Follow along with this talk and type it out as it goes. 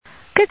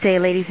Good day,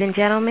 ladies and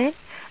gentlemen,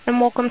 and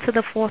welcome to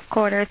the fourth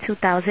quarter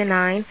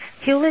 2009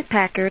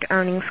 Hewlett-Packard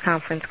earnings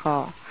conference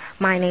call.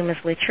 My name is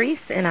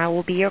Latrice, and I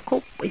will be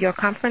your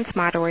conference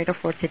moderator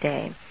for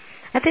today.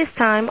 At this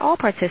time, all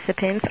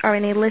participants are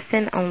in a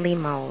listen-only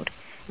mode.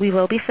 We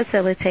will be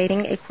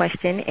facilitating a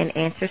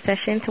question-and-answer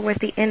session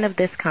towards the end of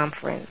this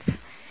conference.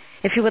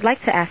 If you would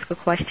like to ask a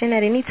question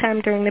at any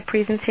time during the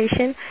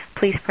presentation,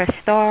 please press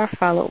star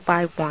followed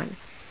by 1.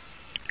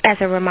 As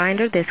a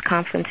reminder, this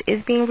conference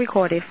is being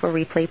recorded for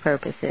replay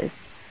purposes.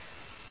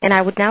 And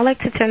I would now like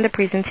to turn the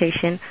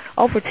presentation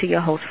over to your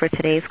host for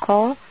today's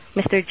call,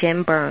 Mr.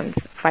 Jim Burns,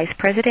 Vice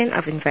President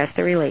of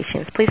Investor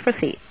Relations. Please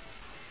proceed.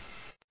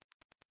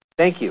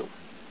 Thank you.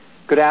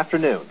 Good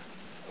afternoon.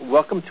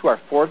 Welcome to our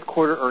fourth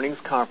quarter earnings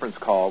conference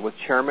call with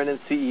Chairman and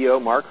CEO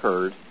Mark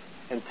Hurd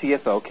and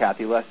CFO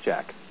Kathy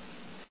Lesjak.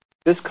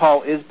 This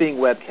call is being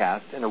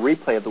webcast, and a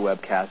replay of the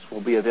webcast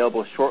will be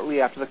available shortly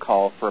after the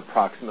call for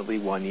approximately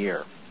 1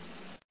 year.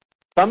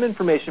 Some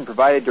information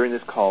provided during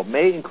this call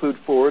may include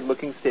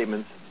forward-looking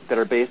statements that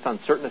are based on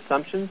certain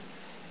assumptions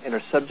and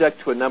are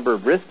subject to a number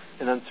of risks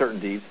and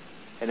uncertainties,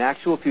 and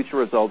actual future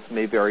results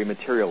may vary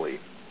materially.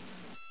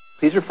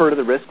 Please refer to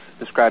the risks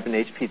described in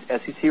HP's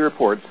SEC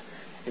reports,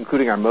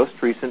 including our most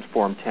recent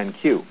Form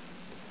 10-Q.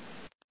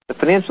 The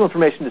financial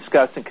information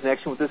discussed in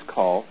connection with this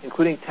call,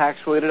 including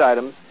tax-related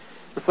items,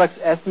 reflects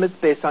estimates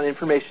based on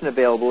information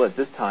available at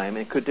this time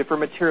and could differ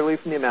materially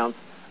from the amounts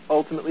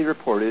ultimately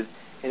reported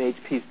in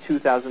HP's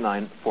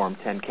 2009 Form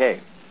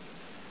 10-K.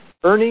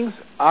 Earnings,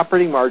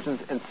 operating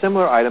margins, and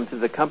similar items at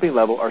the company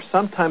level are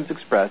sometimes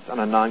expressed on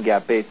a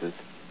non-GAAP basis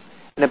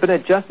and have been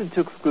adjusted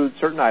to exclude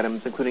certain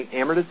items, including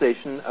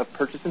amortization of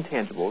purchased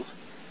intangibles,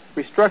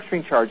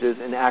 restructuring charges,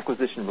 and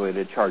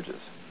acquisition-related charges.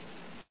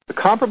 The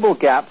comparable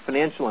GAAP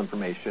financial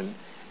information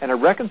and a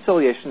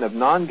reconciliation of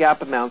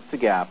non-GAAP amounts to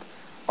GAAP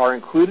are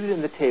included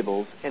in the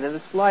tables and in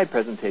the slide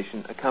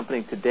presentation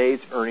accompanying today's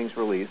earnings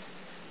release,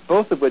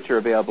 both of which are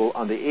available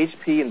on the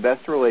HP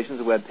Investor Relations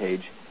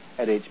webpage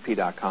at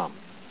hp.com.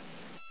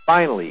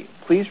 Finally,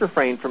 please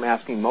refrain from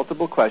asking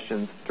multiple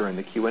questions during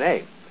the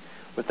Q&A.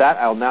 With that,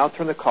 I'll now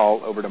turn the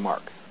call over to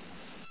Mark.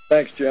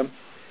 Thanks, Jim.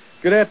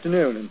 Good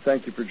afternoon, and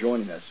thank you for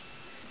joining us.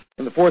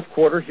 In the fourth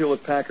quarter,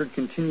 Hewlett-Packard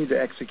continued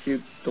to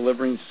execute,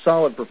 delivering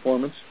solid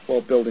performance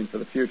while building for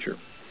the future.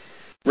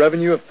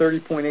 Revenue of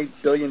 $30.8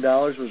 billion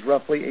was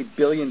roughly $1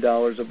 billion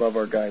above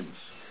our guidance.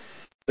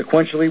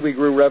 Sequentially, we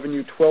grew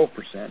revenue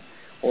 12%,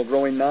 while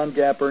growing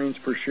non-GAAP earnings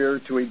per share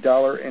to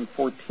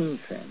 $1.14,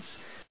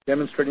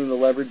 demonstrating the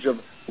leverage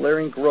of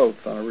layering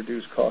growth on a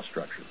reduced cost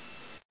structure.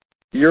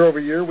 Year over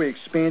year, we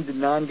expanded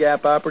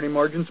non-GAAP operating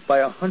margins by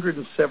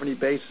 170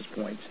 basis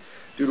points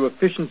due to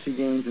efficiency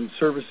gains in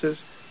services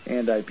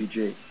and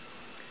IPG.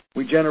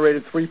 We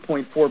generated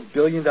 $3.4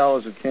 billion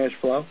of cash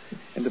flow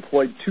and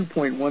deployed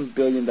 $2.1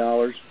 billion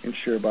in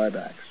share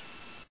buybacks.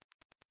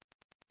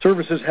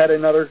 Services had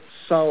another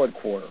solid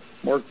quarter,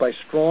 marked by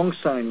strong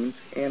signings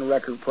and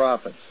record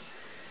profits.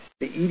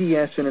 The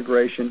EDS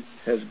integration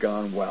has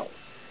gone well.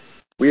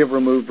 We have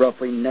removed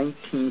roughly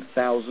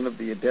 19,000 of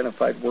the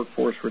identified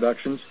workforce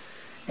reductions,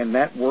 and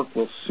that work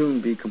will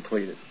soon be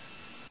completed.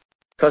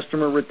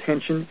 Customer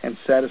retention and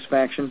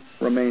satisfaction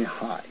remain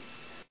high.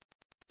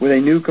 With a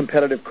new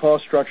competitive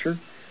cost structure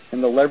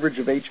and the leverage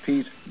of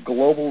HP's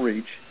global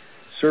reach,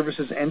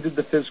 Services ended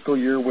the fiscal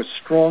year with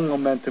strong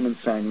momentum in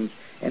signings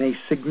and a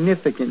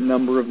significant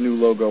number of new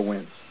logo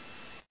wins.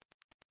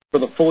 For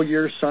the full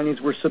year,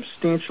 signings were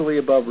substantially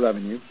above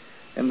revenue,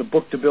 and the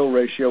book-to-bill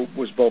ratio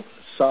was both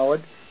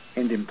solid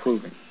and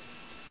improving.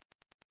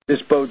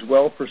 This bodes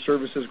well for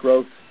Services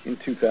growth in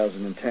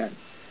 2010.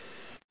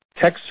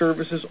 Tech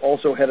Services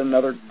also had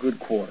another good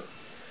quarter.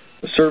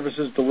 The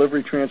Services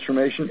delivery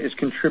transformation is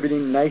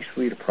contributing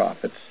nicely to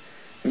profits,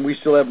 and we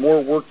still have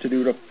more work to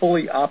do to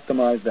fully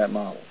optimize that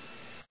model.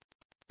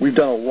 We've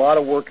done a lot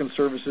of work in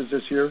Services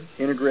this year,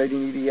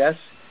 integrating EDS,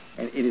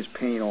 and it is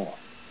paying off.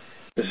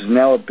 This is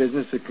now a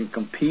business that can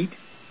compete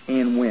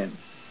and win.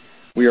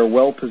 We are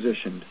well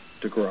positioned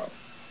to grow.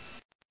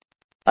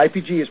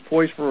 IPG is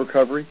poised for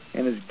recovery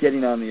and is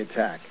getting on the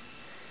attack.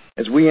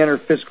 As we enter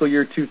fiscal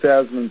year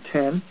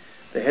 2010,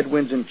 the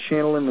headwinds in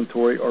channel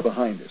inventory are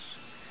behind us.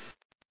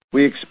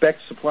 We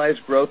expect supplies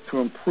growth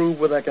to improve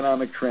with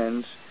economic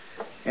trends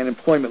and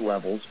employment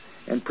levels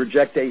and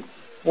project a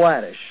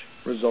flattish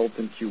result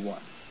in Q1.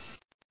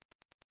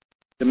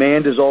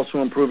 Demand is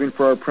also improving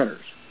for our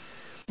printers.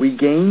 We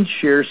gained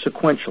share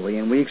sequentially,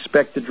 and we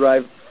expect to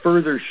drive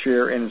further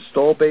share and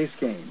install base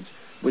gains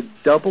with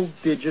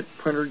double-digit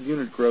printer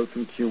unit growth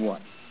in Q1.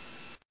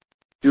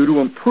 Due to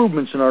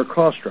improvements in our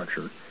cost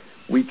structure,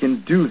 we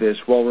can do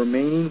this while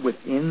remaining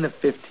within the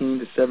 15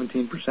 to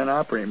 17%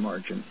 operating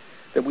margin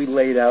that we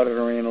laid out at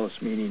our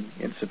analyst meeting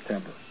in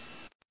September.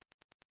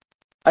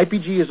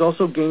 IPG is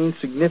also gaining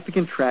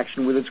significant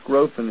traction with its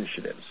growth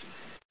initiatives.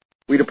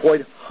 We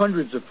deployed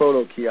hundreds of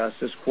photo kiosks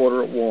this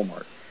quarter at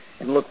Walmart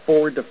and look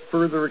forward to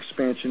further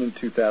expansion in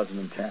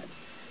 2010.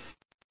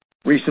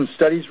 Recent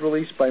studies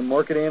released by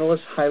market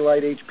analysts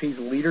highlight HP's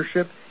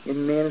leadership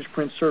in managed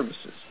print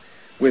services,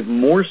 with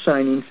more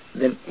signings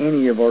than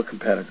any of our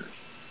competitors.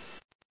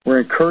 We're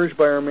encouraged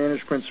by our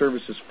managed print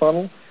services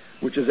funnel,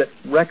 which is at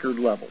record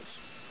levels.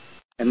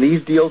 And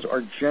these deals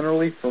are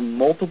generally for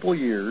multiple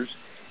years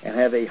and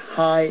have a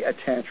high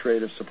attach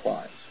rate of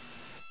supplies.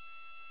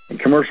 In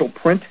commercial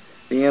print,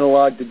 the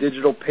analog to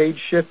digital page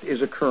shift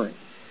is occurring,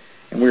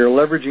 and we are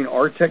leveraging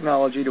our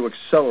technology to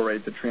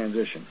accelerate the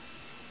transition.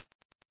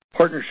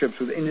 Partnerships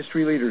with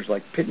industry leaders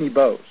like Pitney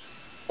Bowes,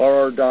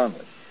 R.R.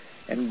 Donnelley,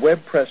 and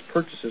web press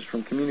purchases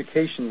from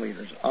communication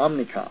leaders,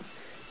 Omnicom,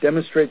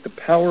 demonstrate the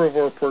power of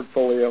our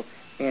portfolio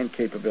and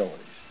capabilities.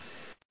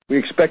 We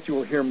expect you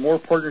will hear more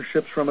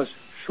partnerships from us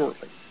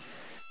shortly.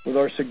 With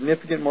our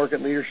significant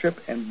market leadership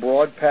and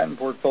broad patent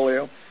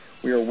portfolio,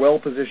 we are well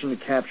positioned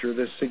to capture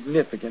this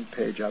significant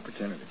page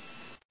opportunity.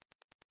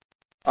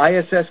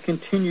 ISS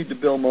continued to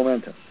build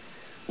momentum.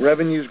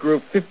 Revenues grew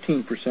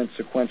 15%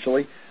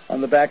 sequentially on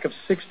the back of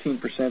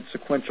 16%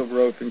 sequential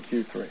growth in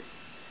Q3.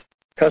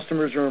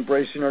 Customers are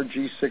embracing our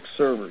G6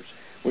 servers,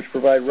 which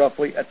provide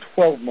roughly a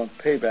 12-month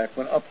payback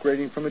when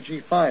upgrading from a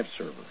G5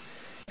 server,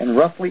 and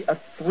roughly a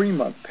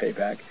 3-month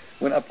payback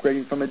when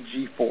upgrading from a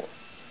G4.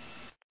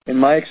 In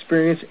my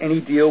experience, any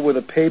deal with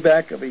a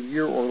payback of a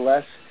year or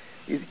less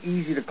is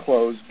easy to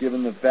close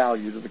given the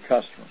value to the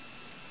customer.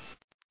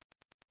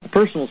 The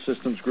Personal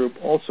Systems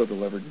Group also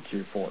delivered in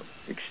Q4,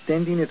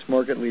 extending its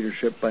market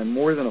leadership by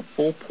more than a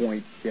full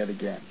point yet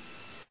again.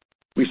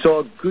 We saw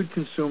a good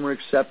consumer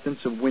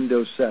acceptance of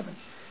Windows 7,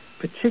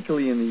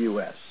 particularly in the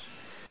U.S.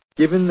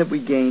 Given that we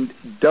gained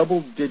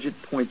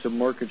double-digit points of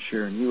market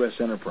share in U.S.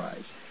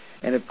 enterprise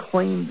and have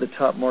claimed the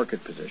top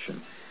market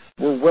position,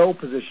 we're well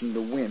positioned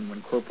to win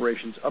when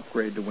corporations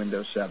upgrade to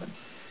Windows 7.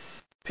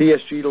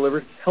 PSG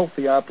delivered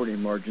healthy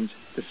operating margins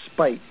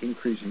despite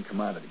increasing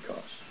commodity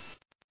costs.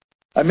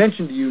 I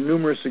mentioned to you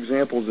numerous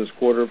examples this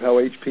quarter of how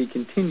HP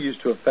continues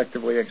to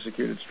effectively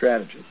execute its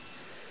strategy.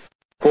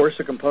 Of course,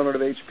 a component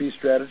of HP's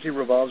strategy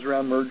revolves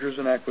around mergers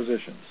and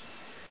acquisitions.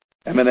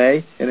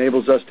 M&A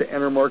enables us to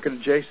enter market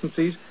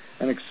adjacencies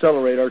and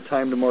accelerate our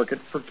time to market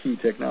for key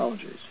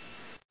technologies.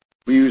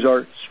 We use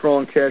our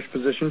strong cash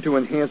position to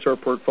enhance our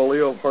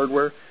portfolio of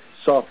hardware,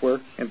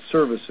 software, and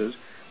services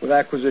with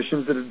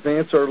acquisitions that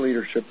advance our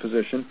leadership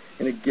position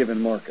in a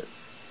given market.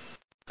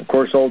 Of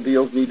course, all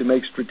deals need to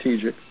make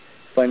strategic,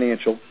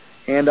 financial,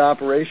 and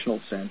operational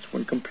sense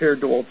when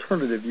compared to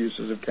alternative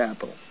uses of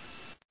capital.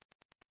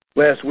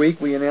 Last week,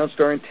 we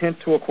announced our intent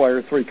to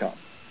acquire 3Com.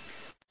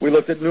 We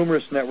looked at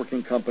numerous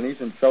networking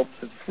companies and felt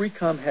that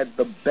 3Com had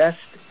the best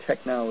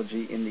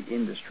technology in the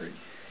industry,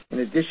 in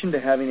addition to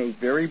having a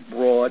very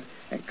broad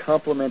and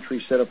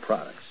complementary set of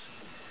products.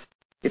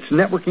 Its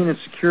networking and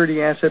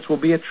security assets will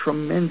be a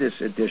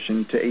tremendous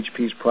addition to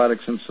HP's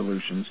products and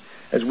solutions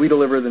as we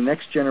deliver the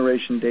next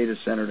generation data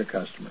center to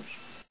customers.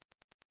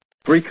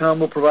 3Com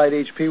will provide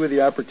HP with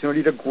the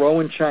opportunity to grow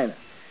in China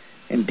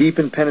and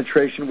deepen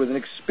penetration with an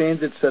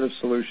expanded set of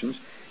solutions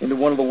into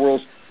one of the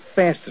world's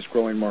fastest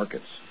growing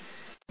markets.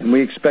 And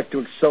we expect to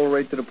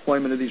accelerate the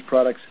deployment of these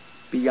products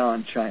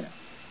beyond China.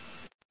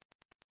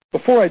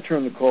 Before I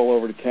turn the call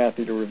over to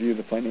Kathy to review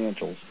the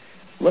financials,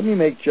 let me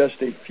make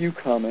just a few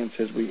comments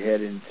as we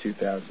head into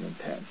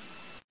 2010.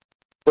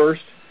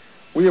 First,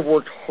 we have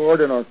worked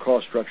hard on our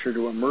cost structure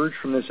to emerge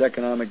from this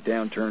economic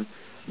downturn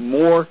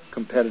more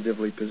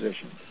competitively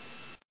positioned.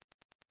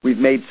 We've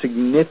made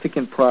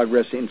significant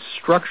progress in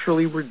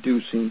structurally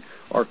reducing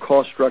our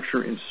cost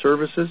structure in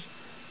services,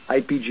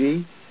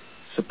 IPG,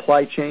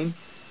 supply chain,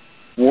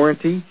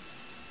 warranty,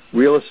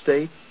 real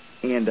estate,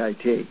 and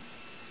IT.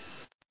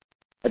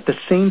 At the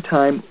same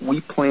time,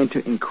 we plan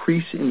to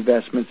increase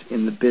investments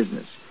in the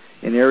business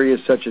in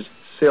areas such as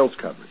sales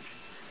coverage.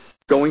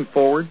 Going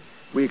forward,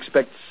 we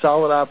expect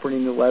solid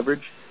operating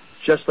leverage,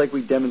 just like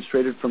we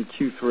demonstrated from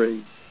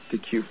Q3 to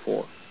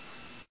Q4.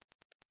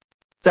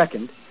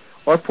 Second,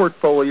 our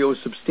portfolio is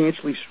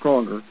substantially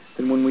stronger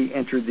than when we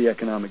entered the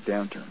economic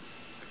downturn.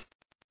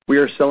 We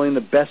are selling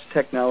the best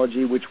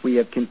technology, which we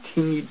have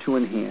continued to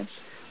enhance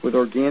with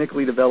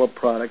organically developed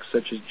products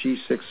such as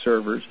G6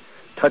 servers,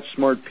 touch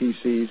smart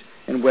PCs,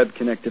 and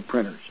web-connected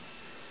printers.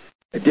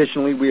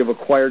 Additionally, we have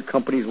acquired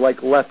companies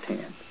like Left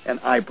Hand and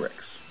iBricks.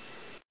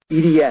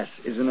 EDS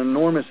is an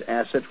enormous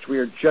asset which we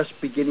are just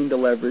beginning to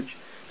leverage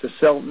to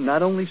sell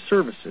not only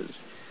services,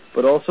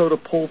 but also to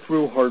pull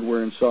through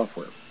hardware and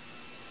software.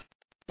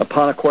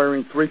 Upon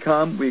acquiring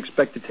 3Com, we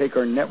expect to take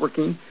our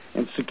networking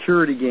and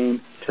security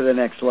game to the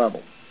next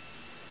level.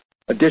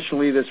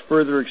 Additionally, this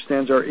further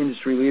extends our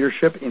industry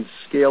leadership in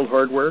scaled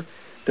hardware,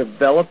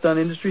 developed on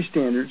industry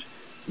standards,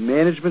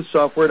 management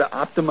software to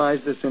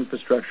optimize this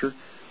infrastructure,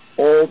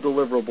 all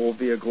deliverable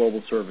via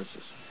global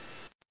services.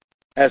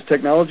 As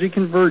technology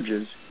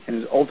converges and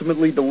is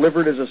ultimately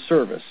delivered as a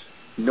service,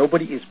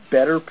 nobody is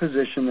better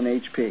positioned than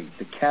HP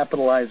to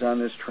capitalize on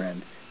this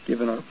trend,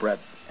 given our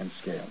breadth and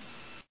scale.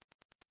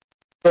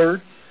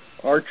 Third,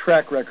 our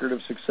track record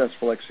of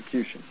successful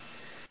execution.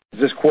 As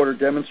this quarter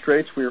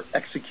demonstrates, we are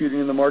executing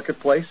in the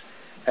marketplace,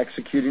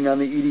 executing on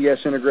the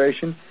EDS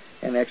integration,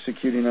 and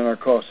executing on our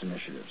cost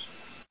initiatives.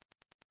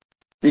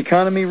 The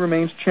economy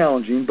remains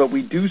challenging, but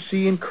we do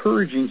see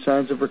encouraging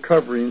signs of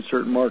recovery in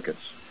certain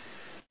markets.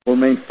 We'll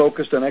remain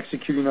focused on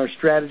executing our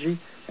strategy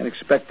and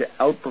expect to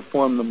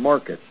outperform the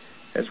market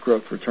as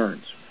growth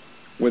returns.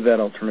 With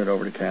that, I'll turn it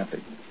over to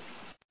Kathy.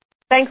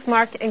 Thanks,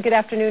 Mark, and good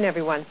afternoon,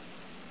 everyone.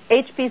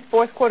 HP's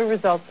fourth quarter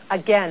results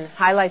again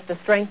highlight the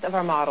strength of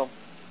our model.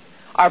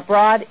 Our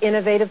broad,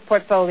 innovative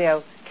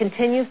portfolio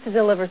continues to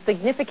deliver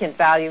significant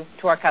value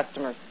to our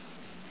customers.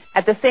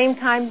 At the same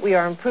time, we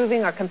are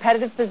improving our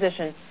competitive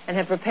position and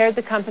have prepared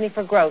the company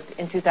for growth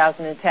in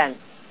 2010.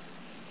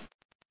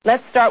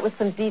 Let's start with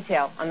some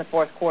detail on the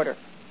fourth quarter.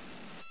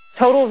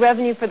 Total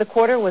revenue for the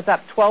quarter was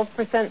up 12%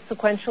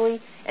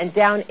 sequentially and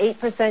down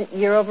 8%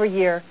 year over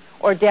year,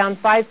 or down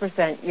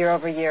 5% year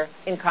over year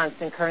in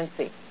constant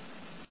currency.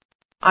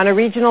 On a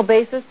regional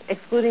basis,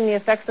 excluding the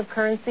effects of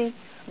currency,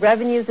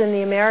 revenues in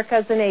the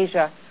Americas and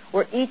Asia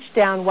were each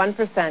down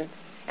 1%,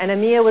 and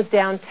EMEA was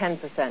down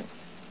 10%.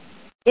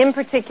 In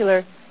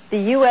particular, the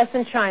U.S.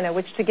 and China,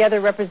 which together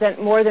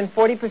represent more than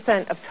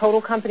 40% of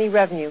total company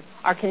revenue,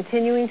 are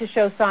continuing to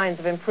show signs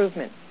of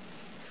improvement.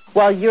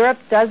 While Europe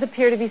does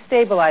appear to be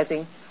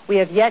stabilizing, we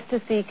have yet to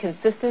see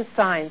consistent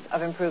signs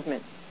of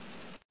improvement.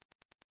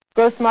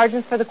 Gross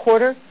margins for the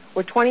quarter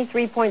were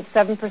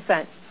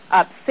 23.7%,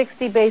 up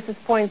 60 basis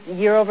points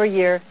year over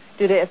year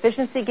due to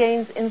efficiency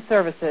gains in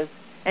services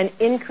and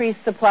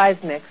increased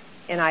supplies mix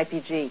in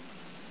IPG.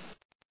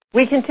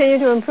 We continue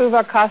to improve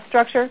our cost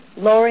structure,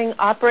 lowering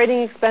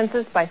operating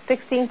expenses by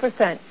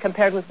 16%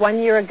 compared with 1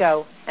 year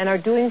ago, and are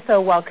doing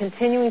so while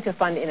continuing to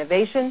fund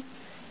innovation,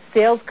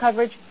 sales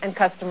coverage, and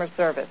customer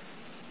service.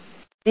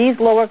 These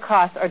lower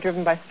costs are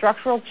driven by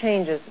structural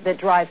changes that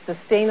drive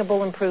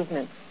sustainable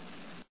improvements.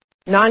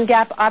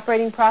 Non-GAAP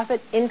operating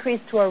profit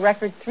increased to a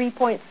record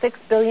 $3.6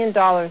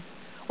 billion,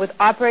 with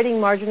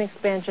operating margin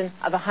expansion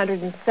of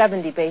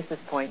 170 basis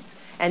points,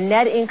 and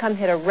net income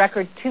hit a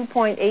record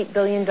 $2.8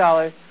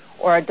 billion,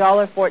 or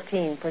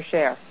 $1.14 per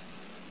share.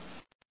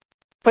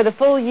 For the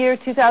full year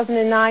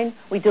 2009,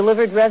 we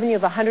delivered revenue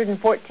of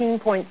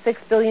 $114.6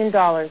 billion,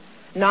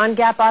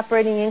 non-GAAP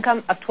operating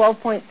income of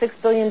 $12.6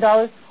 billion,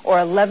 or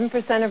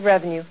 11% of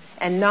revenue,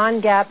 and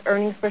non-GAAP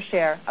earnings per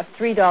share of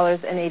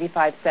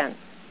 $3.85.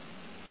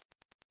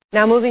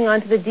 Now moving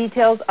on to the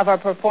details of our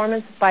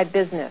performance by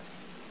business.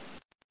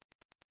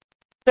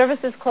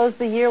 Services closed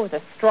the year with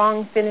a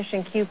strong finish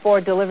in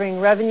Q4, delivering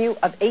revenue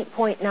of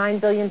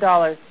 $8.9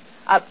 billion,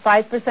 up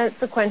 5%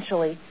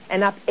 sequentially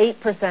and up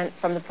 8%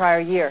 from the prior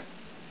year.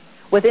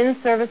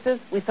 Within services,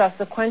 we saw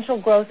sequential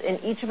growth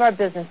in each of our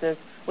businesses,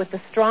 with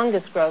the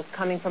strongest growth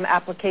coming from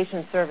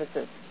application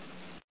services.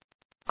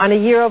 On a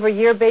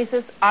year-over-year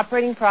basis,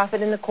 operating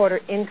profit in the quarter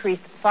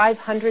increased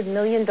 $500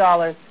 million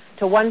to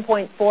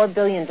 $1.4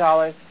 billion,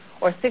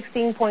 or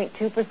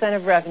 16.2%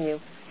 of revenue,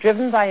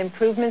 driven by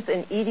improvements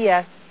in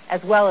EDS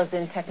as well as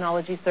in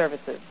technology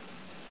services.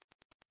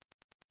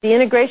 The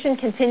integration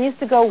continues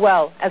to go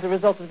well as a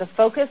result of the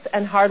focus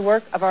and hard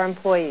work of our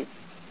employees.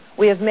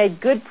 We have made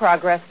good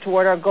progress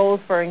toward our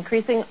goals for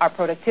increasing our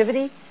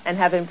productivity and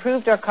have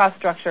improved our cost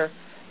structure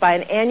by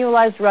an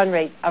annualized run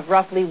rate of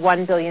roughly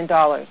 $1 billion.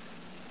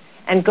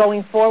 And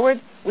going forward,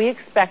 we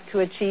expect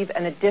to achieve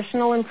an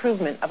additional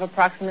improvement of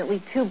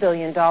approximately $2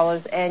 billion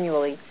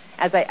annually,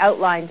 as I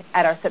outlined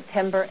at our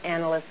September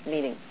analyst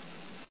meeting.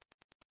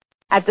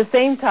 At the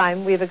same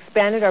time, we have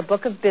expanded our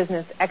book of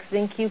business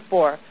exiting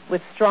Q4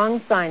 with strong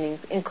signings,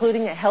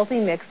 including a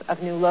healthy mix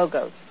of new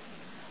logos.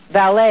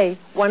 Vale,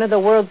 one of the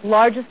world's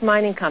largest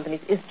mining companies,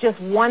 is just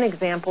one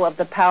example of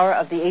the power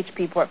of the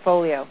HP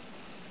portfolio.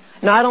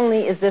 Not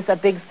only is this a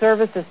big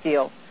services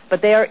deal,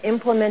 but they are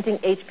implementing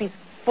HP's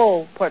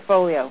full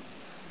portfolio,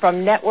 from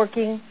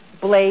networking,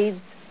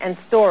 blades, and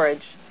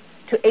storage,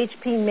 to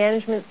HP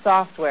management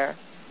software,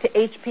 to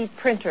HP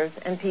printers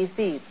and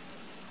PCs,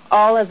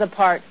 all as a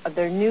part of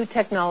their new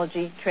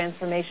technology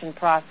transformation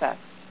process.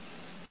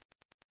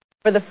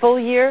 For the full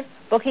year,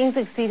 bookings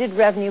exceeded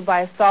revenue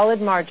by a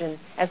solid margin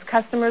as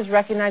customers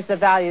recognize the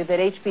value that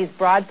HP's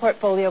broad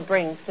portfolio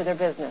brings to their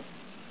business.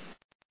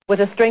 With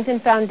a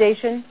strengthened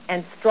foundation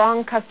and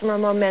strong customer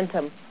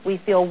momentum, we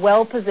feel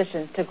well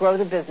positioned to grow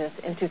the business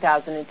in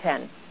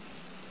 2010.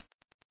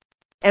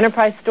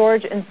 Enterprise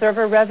storage and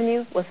server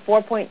revenue was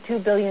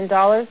 $4.2 billion,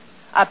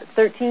 up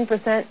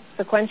 13%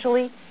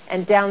 sequentially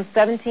and down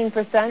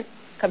 17%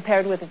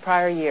 compared with the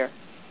prior year.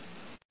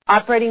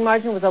 Operating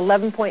margin was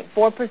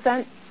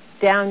 11.4%,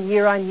 down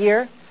year on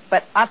year,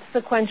 but up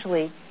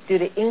sequentially due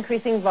to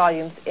increasing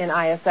volumes in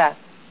ISS.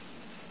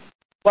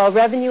 While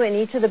revenue in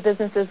each of the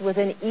businesses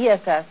within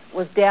ESS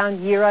was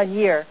down year on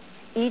year,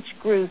 each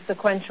grew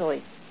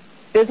sequentially.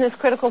 Business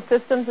critical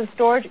systems and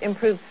storage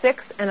improved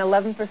 6 and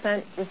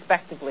 11%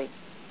 respectively.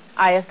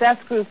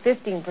 ISS grew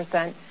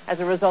 15% as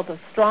a result of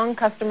strong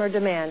customer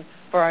demand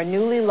for our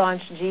newly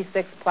launched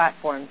G6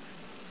 platforms.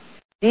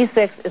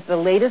 G6 is the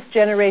latest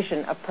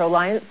generation of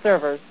ProLiant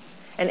servers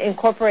and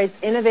incorporates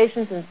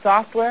innovations in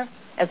software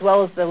as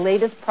well as the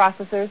latest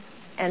processors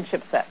and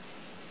chipsets.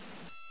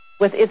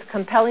 With its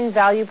compelling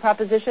value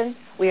proposition,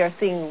 we are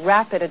seeing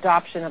rapid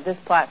adoption of this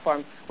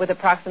platform, with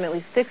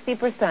approximately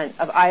 60%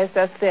 of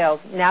ISS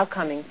sales now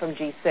coming from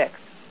G6.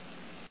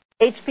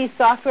 HP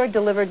Software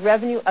delivered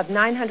revenue of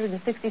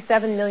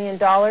 $967 million,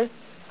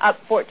 up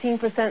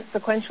 14%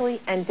 sequentially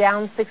and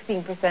down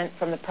 16%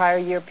 from the prior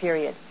year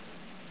period.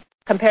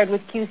 Compared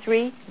with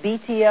Q3,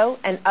 BTO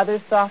and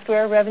other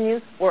software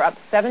revenues were up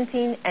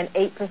 17% and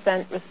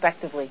 8%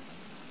 respectively.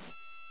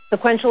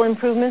 Sequential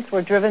improvements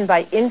were driven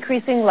by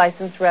increasing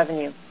license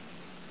revenue.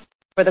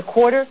 For the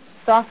quarter,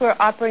 software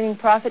operating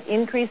profit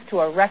increased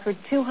to a record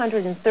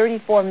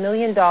 $234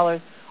 million,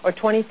 or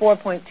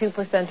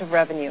 24.2% of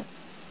revenue.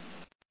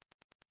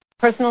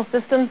 Personal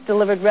Systems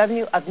delivered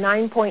revenue of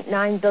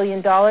 $9.9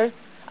 billion,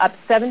 up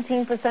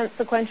 17%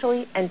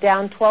 sequentially and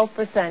down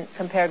 12%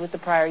 compared with the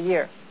prior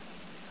year.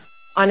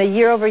 On a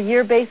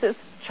year-over-year basis,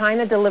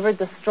 China delivered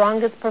the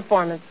strongest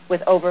performance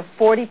with over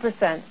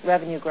 40%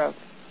 revenue growth.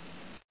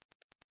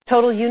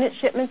 Total unit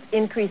shipments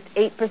increased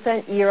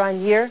 8%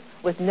 year-on-year,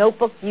 with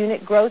notebook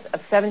unit growth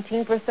of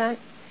 17%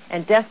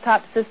 and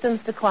desktop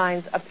systems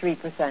declines of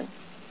 3%.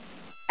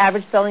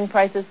 Average selling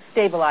prices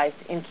stabilized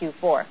in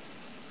Q4.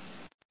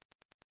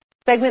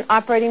 Segment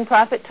operating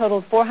profit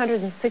totaled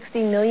 $460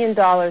 million,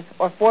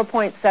 or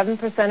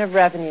 4.7% of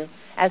revenue,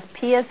 as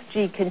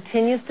PSG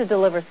continues to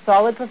deliver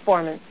solid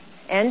performance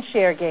and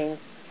share gains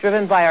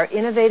driven by our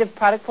innovative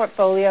product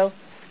portfolio,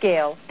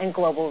 scale, and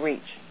global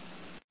reach.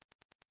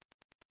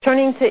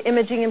 Turning to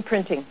Imaging and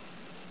Printing.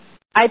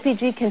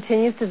 IPG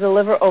continues to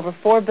deliver over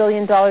 $4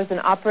 billion in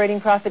operating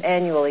profit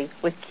annually,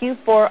 with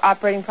Q4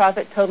 operating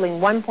profit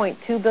totaling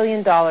 $1.2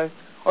 billion,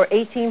 or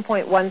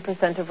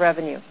 18.1% of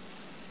revenue.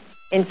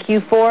 In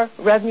Q4,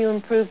 revenue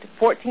improved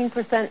 14%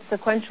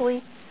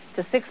 sequentially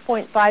to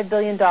 $6.5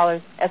 billion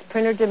as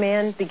printer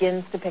demand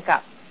begins to pick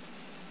up.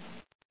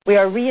 We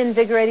are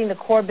reinvigorating the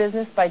core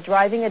business by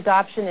driving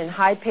adoption in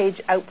high-page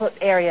output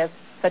areas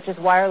such as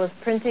wireless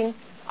printing,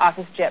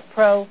 OfficeJet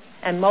Pro,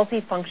 and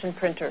multifunction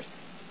printers.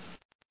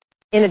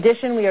 In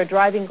addition, we are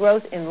driving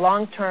growth in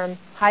long-term,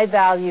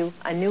 high-value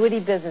annuity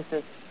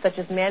businesses such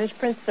as managed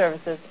print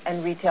services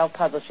and retail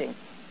publishing.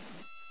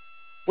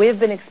 We have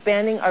been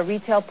expanding our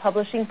retail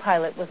publishing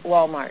pilot with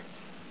Walmart.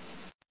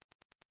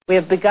 We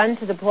have begun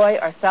to deploy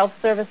our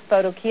self-service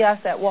photo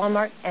kiosk at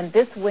Walmart, and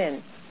this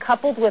win,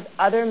 coupled with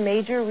other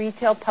major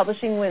retail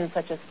publishing wins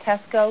such as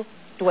Tesco,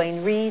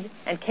 Duane Reade,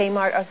 and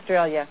Kmart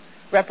Australia,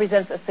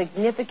 represents a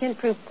significant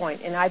proof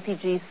point in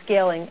IPG's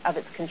scaling of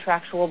its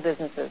contractual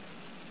businesses.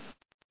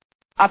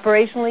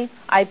 Operationally,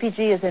 IPG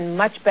is in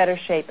much better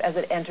shape as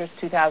it enters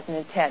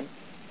 2010.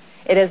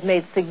 It has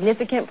made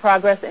significant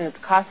progress in its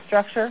cost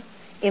structure,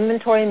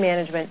 inventory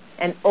management,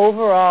 and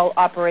overall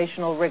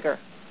operational rigor.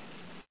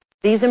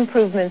 These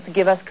improvements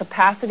give us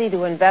capacity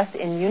to invest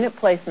in unit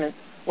placements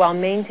while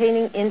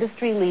maintaining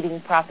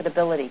industry-leading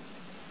profitability.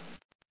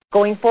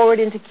 Going forward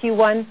into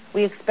Q1,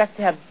 we expect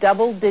to have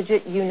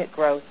double-digit unit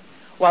growth,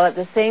 while at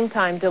the same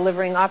time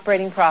delivering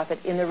operating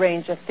profit in the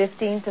range of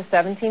 15% to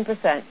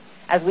 17%,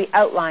 as we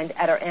outlined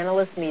at our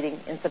analyst meeting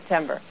in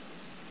September.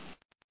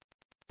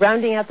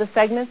 Rounding out the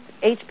segments,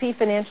 HP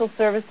Financial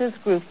Services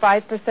grew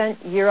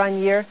 5%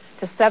 year-on-year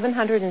to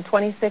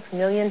 $726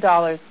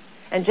 million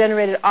and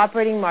generated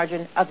operating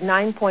margin of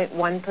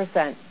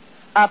 9.1%,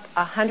 up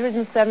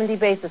 170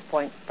 basis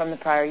points from the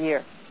prior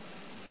year.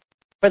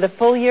 For the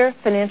full year,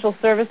 Financial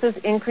Services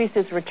increased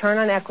its return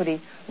on equity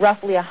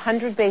roughly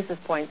 100 basis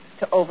points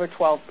to over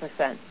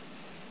 12%.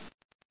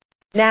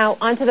 Now,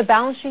 onto the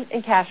balance sheet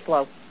and cash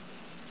flow.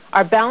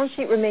 Our balance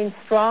sheet remains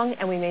strong,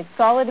 and we made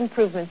solid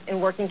improvements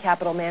in working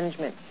capital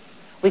management.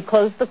 We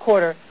closed the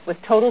quarter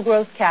with total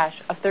gross cash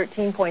of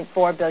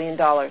 $13.4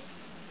 billion.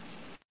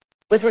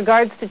 With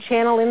regards to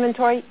channel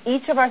inventory,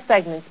 each of our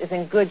segments is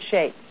in good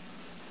shape.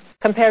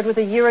 Compared with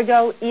a year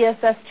ago,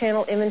 ESS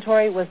channel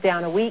inventory was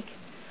down a week,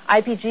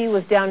 IPG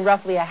was down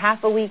roughly a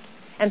half a week,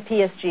 and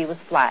PSG was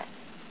flat.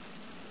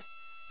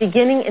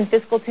 Beginning in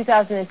fiscal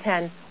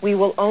 2010, we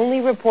will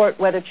only report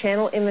whether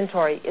channel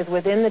inventory is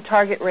within the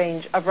target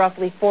range of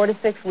roughly 4 to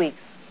 6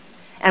 weeks,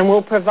 and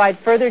will provide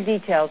further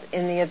details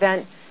in the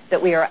event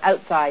that we are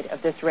outside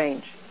of this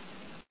range.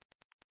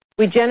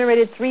 We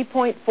generated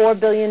 $3.4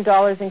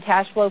 billion in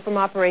cash flow from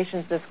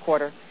operations this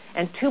quarter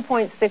and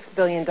 $2.6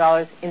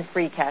 billion in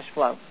free cash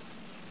flow.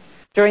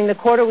 During the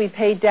quarter, we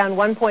paid down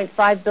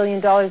 $1.5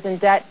 billion in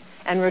debt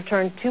and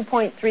returned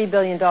 $2.3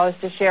 billion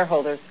to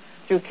shareholders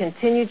through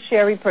continued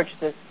share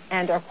repurchases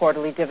and our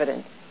quarterly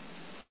dividend.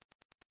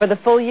 For the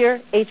full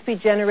year, HP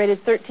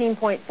generated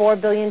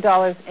 $13.4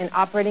 billion in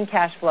operating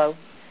cash flow,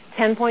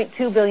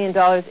 $10.2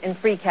 billion in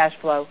free cash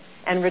flow,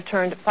 and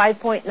returned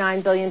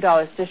 $5.9 billion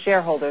to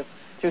shareholders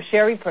through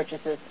share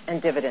repurchases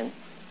and dividends.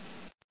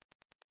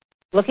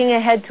 Looking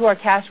ahead to our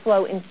cash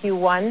flow in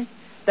Q1,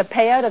 the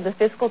payout of the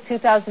fiscal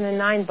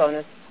 2009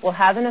 bonus will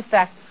have an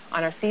effect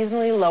on our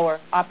seasonally lower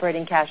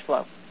operating cash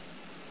flow.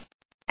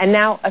 And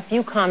now, a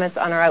few comments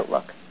on our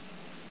outlook.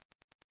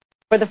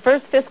 For the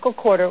first fiscal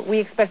quarter, we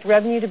expect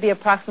revenue to be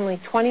approximately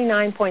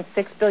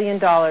 $29.6 billion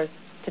to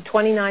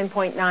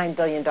 $29.9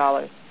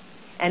 billion,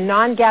 and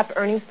non-GAAP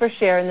earnings per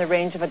share in the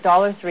range of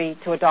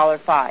 $1.03 to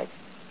 $1.05.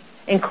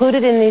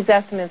 Included in these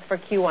estimates for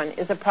Q1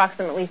 is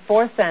approximately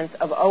 4 cents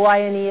of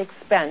OI&E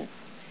expense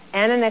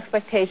and an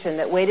expectation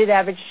that weighted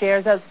average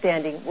shares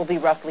outstanding will be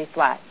roughly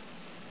flat.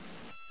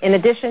 In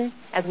addition,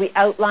 as we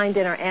outlined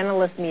in our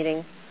analyst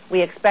meeting,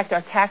 we expect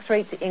our tax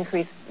rate to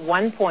increase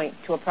 1 point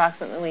to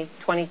approximately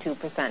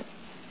 22%.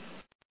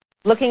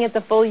 Looking at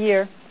the full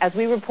year, as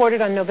we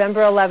reported on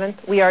November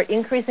 11th, we are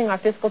increasing our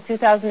fiscal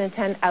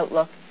 2010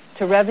 outlook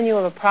to revenue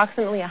of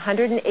approximately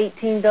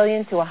 $118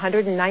 billion to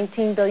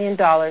 $119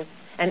 billion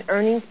and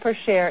earnings per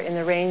share in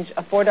the range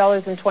of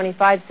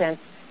 $4.25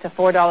 to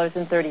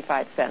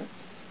 $4.35.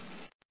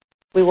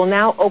 We will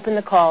now open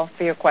the call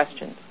for your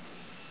questions.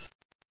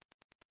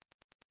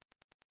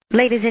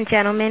 Ladies and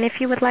gentlemen,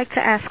 if you would like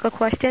to ask a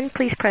question,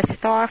 please press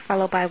star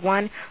followed by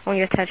 1 on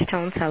your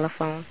touch-tone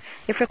telephone.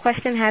 If your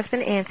question has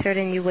been answered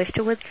and you wish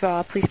to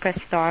withdraw, please press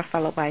star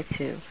followed by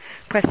 2.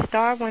 Press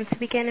star 1 to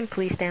begin, and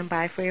please stand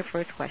by for your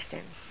first question.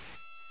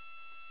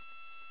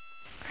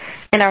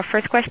 And our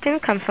first question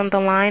comes from the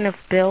line of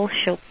Bill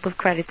Shope with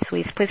Credit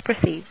Suisse. Please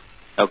proceed.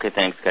 Okay,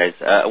 thanks, guys.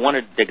 I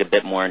wanted to dig a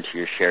bit more into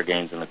your share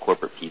gains in the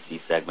corporate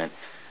PC segment.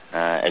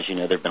 As you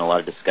know, there have been a lot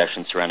of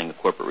discussions surrounding the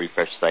corporate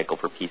refresh cycle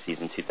for PCs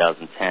in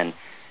 2010.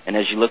 And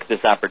as you look at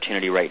this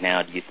opportunity right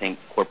now, do you think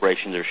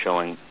corporations are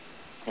showing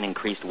an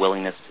increased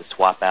willingness to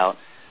swap out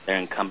their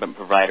incumbent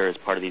provider as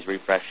part of these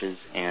refreshes?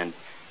 And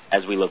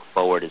as we look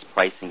forward, is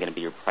pricing going to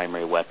be your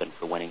primary weapon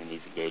for winning in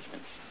these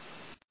engagements?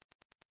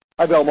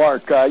 Hi, Bill.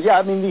 Mark.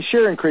 The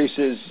share increase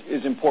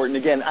is important.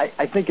 Again,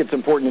 I think it's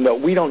important to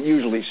note we don't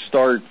usually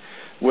start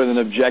with an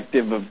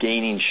objective of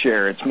gaining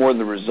share. It's more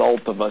the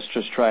result of us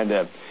just trying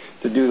to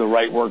do the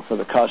right work for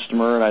the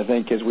customer. And I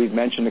think, as we've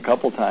mentioned a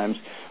couple times,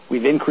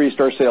 we've increased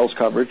our sales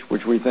coverage,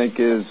 which we think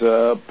is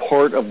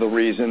part of the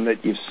reason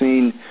that you've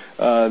seen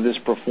this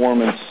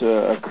performance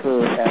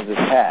occur as it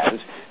has.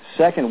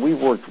 Second,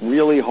 we've worked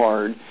really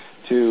hard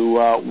to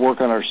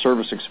work on our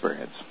service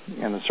experience.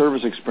 And the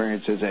service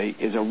experience is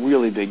a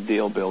really big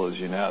deal, Bill, as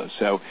you know.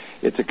 So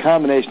it's a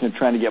combination of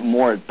trying to get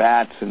more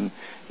at-bats. And,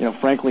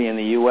 frankly, in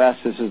the U.S.,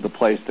 this is the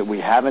place that we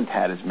haven't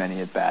had as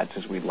many at-bats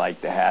as we'd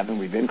like to have, and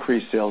we've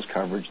increased sales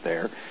coverage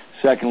there.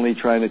 Secondly,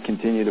 trying to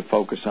continue to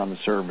focus on the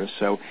service.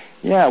 So,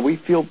 yeah, we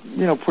feel,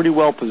 pretty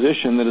well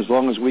positioned that as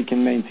long as we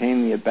can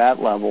maintain the at-bat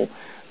level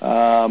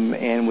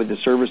and with the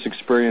service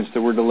experience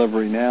that we're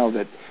delivering now,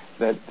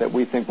 that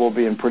we think we'll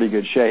be in pretty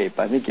good shape.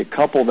 I think you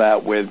couple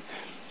that with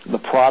the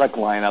product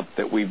lineup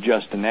that we've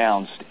just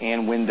announced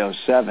and Windows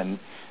 7,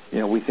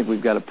 we think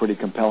we've got a pretty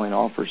compelling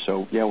offer.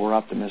 So, yeah, we're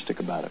optimistic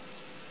about it.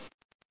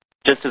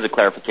 Just as a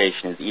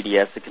clarification, is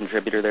EDS a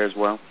contributor there as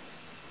well?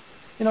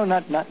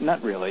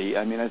 Not really.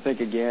 I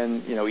think,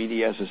 again,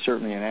 EDS is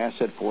certainly an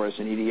asset for us,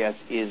 and EDS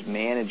is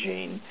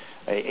managing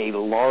a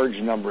large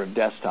number of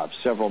desktops.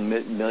 Several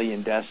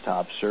million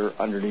desktops are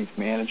underneath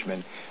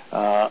management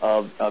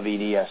of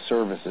EDS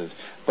services.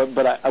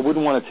 But I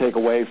wouldn't want to take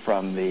away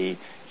from the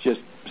just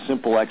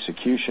simple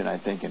execution, I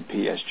think, in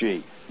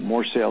PSG.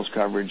 More sales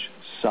coverage,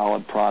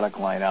 solid product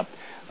lineup,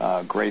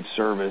 great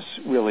service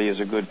really is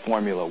a good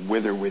formula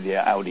with or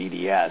without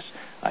EDS.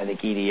 I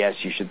think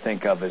EDS you should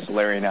think of as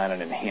layering on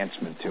an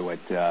enhancement to it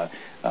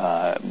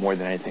more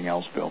than anything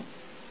else, Bill.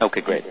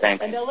 Okay, great.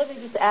 Thanks. And Bill, let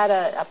me just add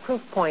a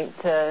proof point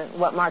to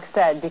what Mark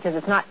said, because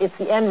it's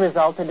the end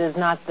result. It is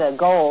not the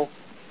goal.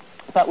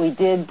 But we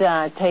did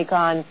take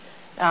on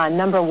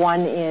number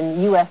 1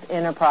 in U.S.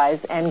 enterprise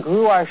and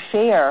grew our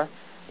share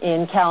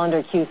in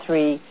calendar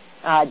Q3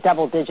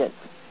 double digits.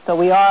 So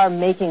we are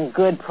making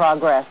good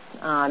progress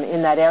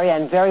in that area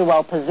and very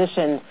well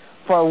positioned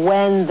for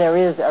when there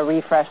is a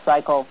refresh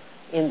cycle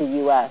in the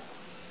U.S.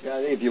 Yeah,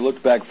 I think if you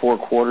looked back 4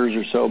 quarters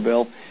or so,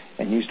 Bill,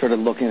 and you started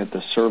looking at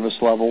the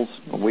service levels,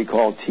 what we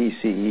call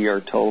TCE,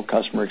 or total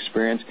customer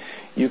experience,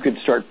 you could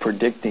start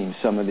predicting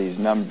some of these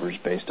numbers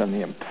based on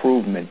the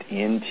improvement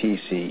in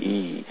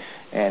TCE.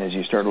 And as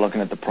you start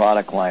looking at the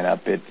product lineup,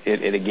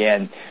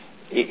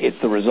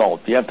 it's the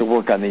result. You have to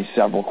work on these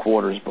several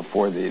quarters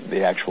before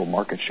the actual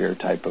market share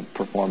type of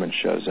performance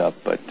shows up.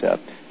 But to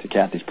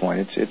Kathy's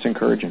point, it's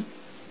encouraging.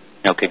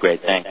 Okay,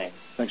 great. Thanks.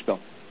 Thanks, Bill.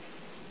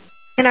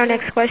 And our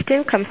next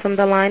question comes from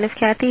the line of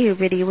Kathy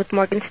Huberty with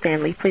Morgan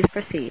Stanley. Please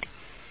proceed.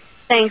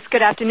 Thanks.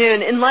 Good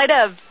afternoon. In light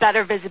of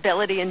better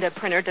visibility into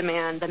printer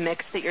demand, the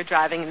mix that you're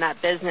driving in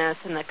that business,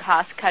 and the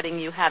cost-cutting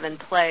you have in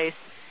place,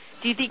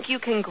 do you think you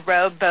can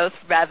grow both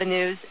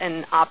revenues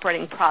and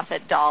operating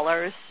profit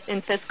dollars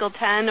in fiscal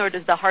 10, or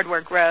does the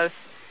hardware growth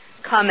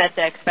come at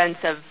the expense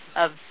of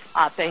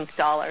op inc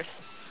dollars?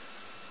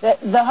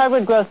 The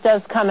hardware growth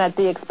does come at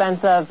the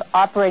expense of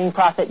operating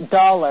profit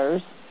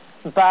dollars,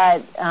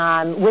 but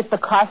with the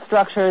cost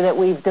structure that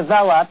we've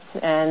developed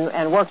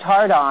and worked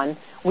hard on,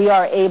 we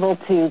are able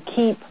to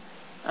keep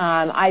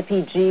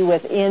IPG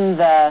within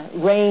the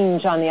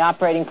range on the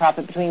operating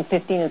profit between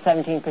 15 and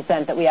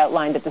 17% that we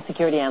outlined at the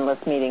security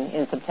analyst meeting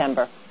in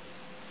September.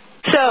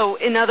 So,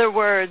 in other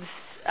words,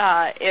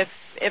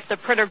 if the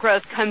printer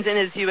growth comes in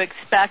as you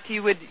expect,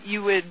 you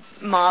would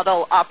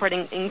model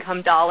operating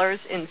income dollars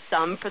in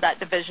sum for that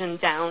division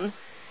down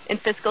in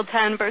fiscal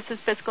 10 versus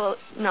fiscal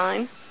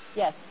 9?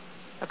 Yes.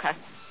 Okay.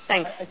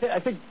 Thanks. I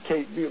think,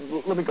 Kate,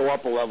 let me go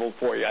up a level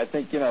for you. I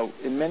think,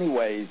 in many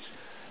ways,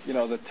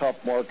 the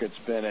tough market's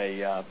been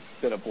a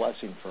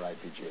blessing for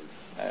IPG.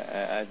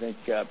 I think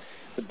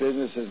the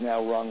business is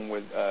now run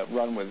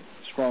with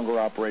stronger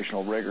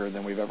operational rigor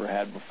than we've ever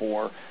had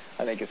before.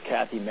 I think, as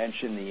Kathy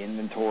mentioned, the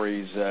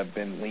inventories have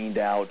been leaned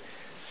out.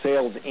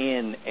 Sales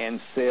in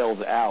and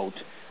sales out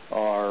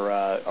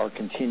are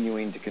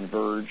continuing to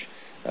converge.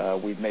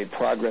 We've made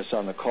progress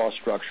on the cost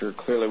structure.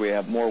 Clearly, we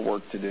have more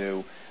work to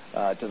do.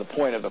 To the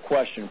point of the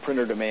question,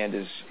 printer demand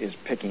is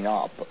picking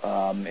up,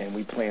 and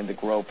we plan to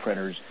grow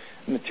printers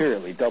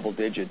materially, double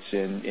digits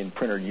in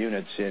printer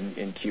units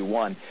in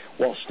Q1,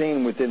 while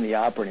staying within the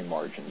operating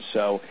margins.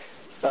 So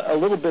a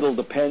little bit will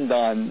depend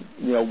on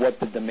what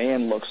the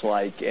demand looks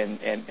like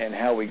and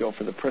how we go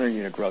for the printer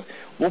unit growth.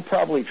 We'll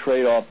probably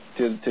trade off,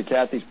 to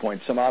Kathy's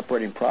point, some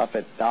operating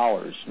profit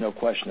dollars, no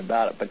question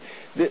about it.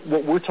 But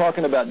what we're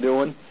talking about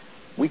doing,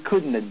 we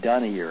couldn't have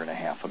done a year and a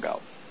half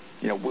ago.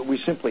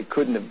 We simply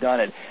couldn't have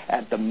done it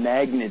at the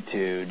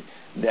magnitude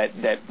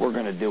that we're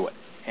going to do it.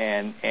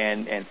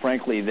 And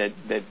frankly,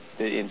 that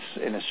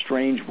in a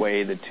strange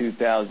way, the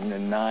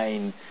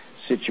 2009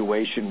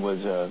 situation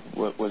was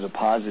a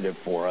positive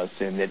for us,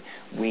 in that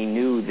we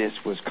knew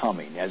this was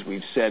coming. As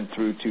we've said,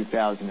 through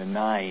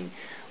 2009,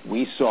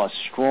 we saw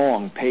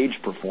strong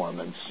page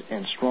performance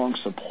and strong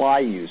supply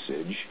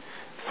usage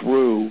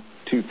through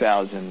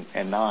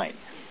 2009.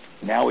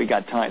 Now we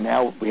got time.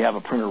 Now we have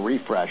a printer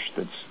refresh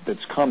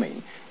that's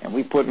coming, and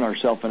we've put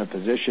ourselves in a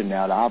position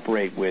now to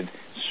operate with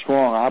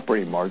strong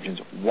operating margins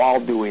while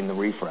doing the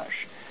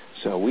refresh.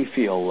 So we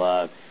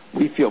feel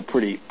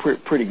pretty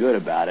good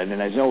about it.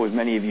 And I know, as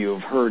many of you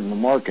have heard in the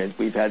market,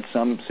 we've had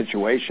some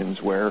situations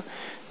where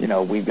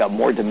we've got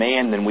more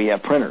demand than we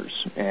have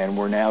printers, and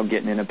we're now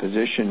getting in a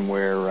position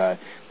where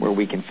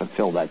we can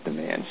fulfill that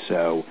demand.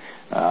 So,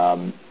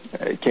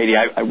 Katie,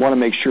 I want to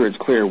make sure it's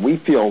clear. We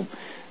feel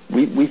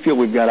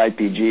we've got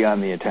IPG on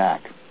the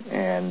attack,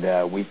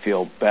 and we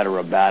feel better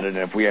about it. And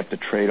if we have to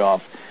trade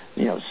off,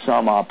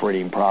 some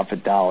operating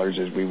profit dollars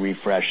as we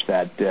refresh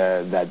that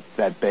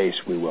base,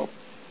 we will.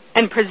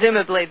 And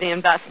presumably the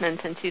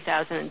investments in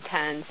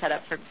 2010 set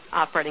up for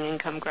operating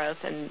income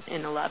growth in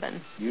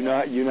 11. You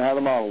know how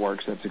the model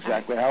works. That's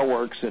exactly how it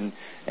works.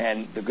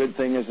 And the good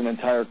thing is, an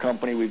entire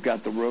company, we've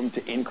got the room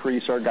to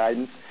increase our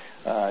guidance,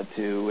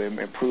 to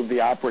improve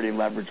the operating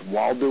leverage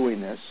while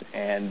doing this.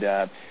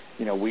 And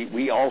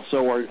we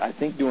also are, I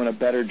think, doing a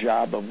better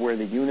job of where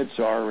the units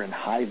are in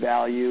high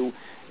value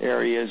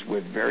areas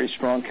with very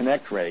strong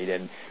connect rate.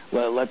 And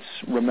let's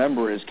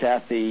remember, as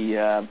Kathy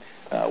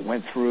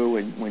went through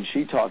and when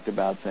she talked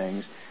about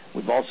things,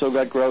 we've also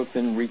got growth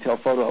in retail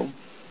photo.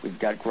 We've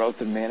got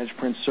growth in managed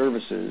print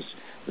services.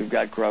 We've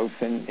got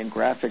growth in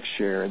graphics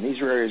share. And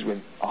these are areas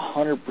with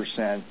 100%,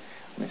 let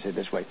me say it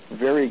this way,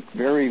 very,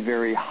 very,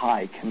 very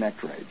high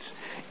connect rates,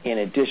 in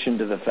addition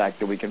to the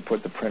fact that we can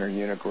put the printer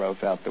unit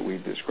growth out that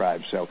we've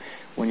described. So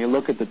when you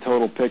look at the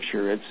total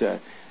picture,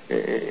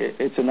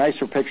 it's a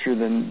nicer picture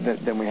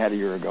than we had a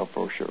year ago,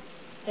 for sure.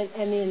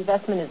 And the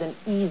investment is an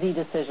easy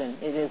decision.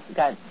 It has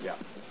got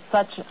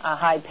such a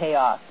high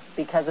payoff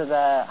because of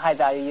the high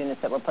value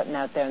units that we're putting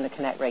out there and the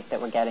connect rate that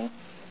we're getting.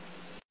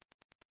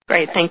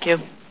 Great, thank you.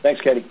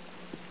 Thanks, Katie.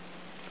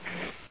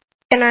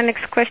 And our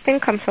next question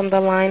comes from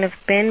the line of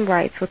Ben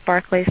Wright with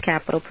Barclays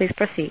Capital. Please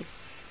proceed.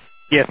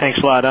 Yeah, thanks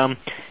a lot.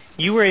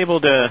 You were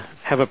able to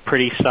have a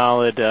pretty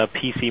solid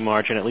PC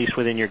margin, at least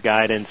within your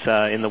guidance,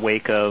 in the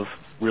wake of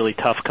really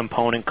tough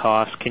component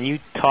costs. Can you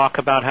talk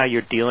about how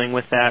you're dealing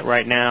with that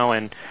right now?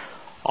 And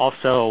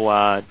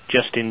also,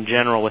 just in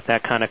general, with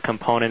that kind of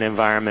component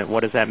environment,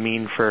 what does that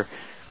mean for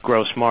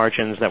gross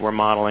margins that we're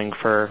modeling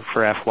for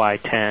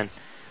FY10?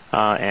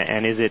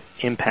 And is it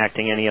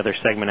impacting any other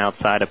segment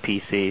outside of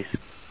PCs?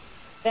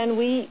 Then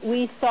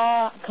we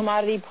saw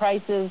commodity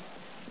prices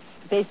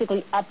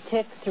basically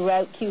uptick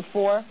throughout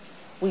Q4.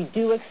 We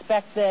do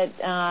expect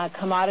that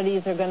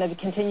commodities are going to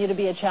continue to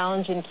be a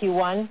challenge in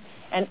Q1.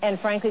 And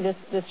frankly,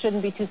 this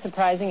shouldn't be too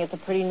surprising. It's a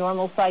pretty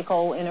normal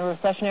cycle. In a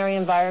recessionary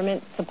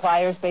environment,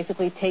 suppliers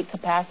basically take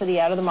capacity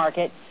out of the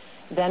market.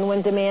 Then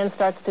when demand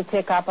starts to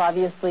tick up,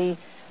 obviously,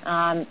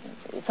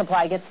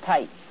 supply gets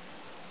tight.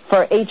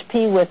 For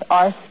HP, with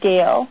our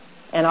scale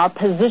and our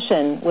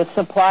position with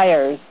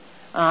suppliers,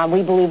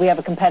 we believe we have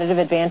a competitive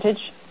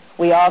advantage.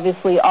 We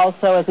obviously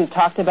also, as we've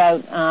talked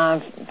about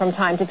from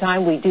time to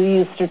time, we do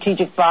use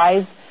strategic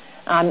buys,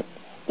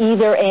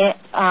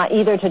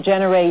 either to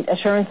generate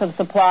assurance of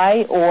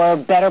supply or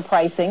better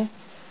pricing.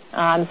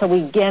 So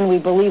we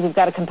believe we've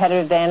got a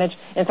competitive advantage.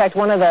 In fact,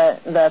 one of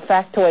the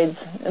factoids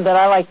that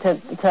I like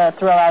to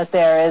throw out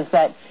there is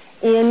that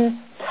in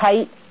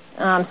tight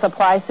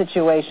supply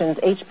situations,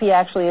 HP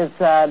actually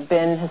has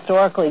been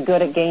historically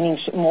good at gaining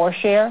more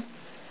share.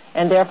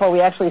 And therefore,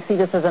 we actually see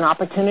this as an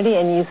opportunity,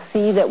 and you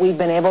see that we've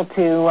been able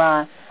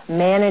to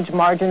manage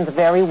margins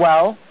very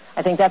well.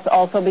 I think that's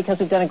also because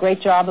we've done a great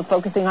job of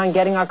focusing on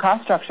getting our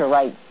cost structure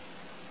right.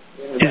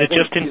 Is it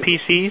just in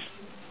PCs?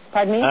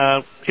 Pardon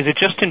me? Is it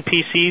just in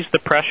PCs, the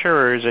pressure,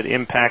 or is it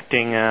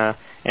impacting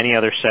any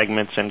other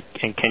segments? And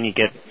can you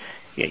get,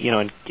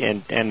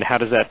 and how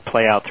does that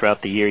play out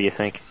throughout the year, you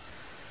think?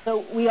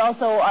 So we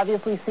also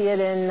obviously see it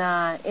in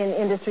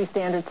industry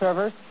standard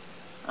servers,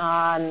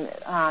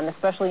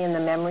 especially in the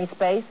memory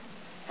space.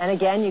 And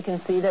again, you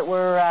can see that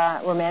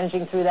we're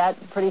managing through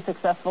that pretty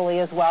successfully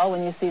as well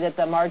when you see that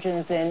the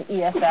margins in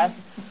ESS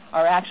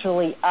are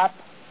actually up,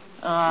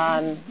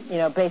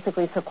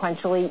 basically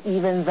sequentially,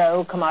 even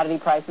though commodity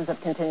prices have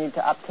continued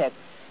to uptick.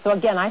 So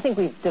again, I think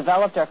we've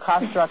developed our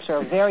cost structure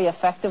very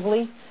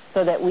effectively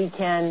so that we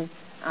can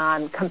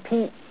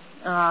compete,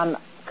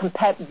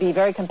 be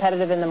very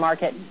competitive in the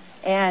market,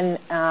 and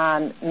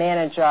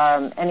manage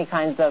any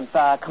kinds of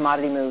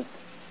commodity moves.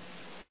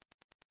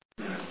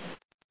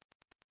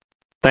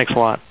 Thanks a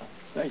lot.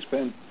 Thanks,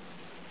 Ben.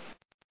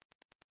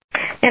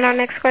 And our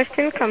next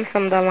question comes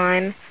from the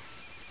line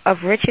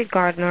of Richard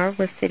Gardner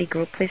with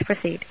Citigroup. Please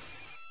proceed.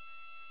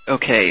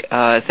 Okay,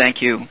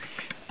 thank you.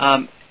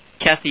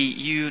 Kathy,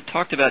 you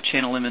talked about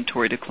channel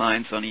inventory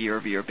declines on a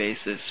year-over-year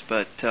basis,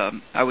 but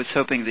I was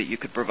hoping that you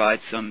could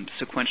provide some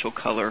sequential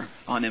color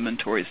on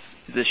inventories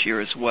this year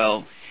as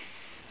well.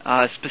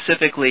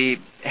 Specifically,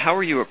 how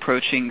are you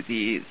approaching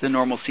the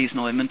normal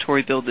seasonal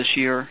inventory build this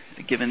year,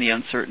 given the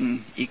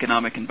uncertain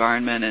economic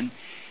environment? And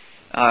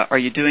are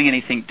you doing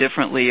anything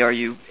differently? Are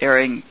you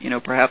erring,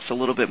 perhaps a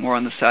little bit more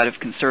on the side of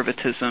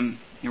conservatism,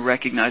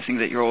 recognizing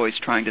that you're always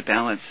trying to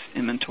balance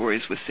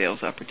inventories with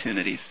sales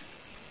opportunities?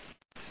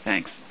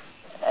 Thanks.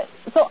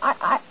 So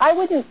I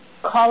wouldn't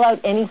call out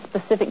any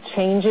specific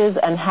changes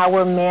on how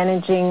we're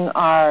managing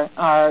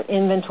our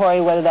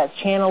inventory, whether that's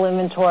channel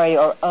inventory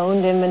or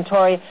owned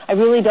inventory. I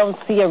really don't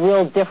see a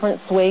real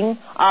different swing.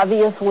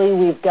 Obviously,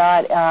 we've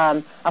got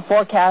a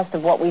forecast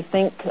of what we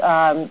think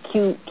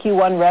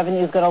Q1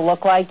 revenue is going to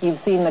look like.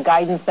 You've seen the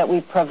guidance that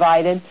we've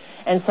provided.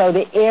 And so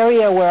the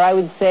area where I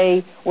would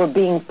say we're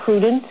being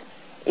prudent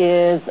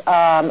is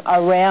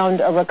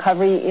around a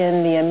recovery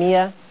in the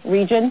EMEA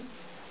region,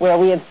 where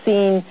we have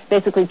seen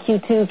basically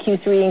Q2,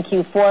 Q3, and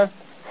Q4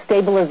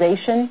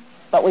 stabilization,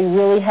 but we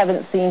really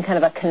haven't seen kind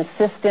of a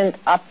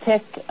consistent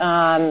uptick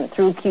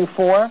through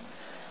Q4.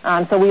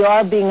 So we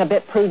are being a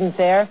bit prudent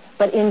there.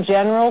 But in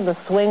general, the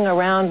swing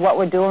around what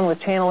we're doing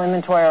with channel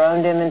inventory or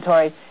owned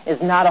inventory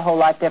is not a whole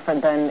lot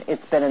different than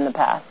it's been in the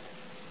past.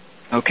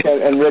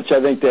 Okay. And Rich,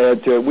 I think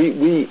that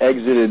we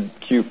exited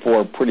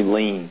Q4 pretty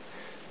lean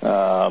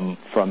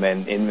from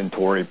an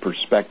inventory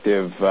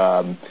perspective.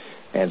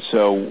 And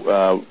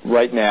so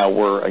right now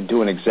we're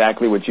doing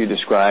exactly what you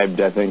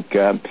described. I think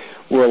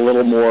we're a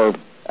little more,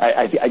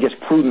 I guess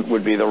prudent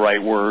would be the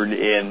right word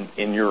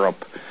in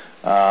Europe.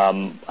 We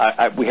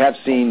have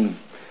seen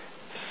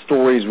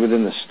stories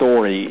within the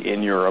story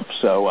in Europe,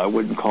 so I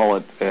wouldn't call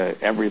it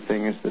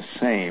everything is the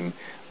same.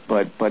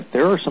 But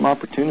there are some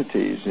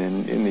opportunities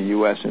in the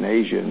U.S. and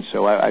Asia, and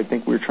so I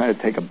think we're trying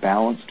to take a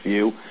balanced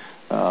view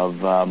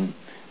of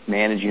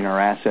managing our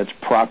assets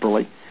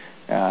properly.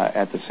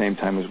 At the same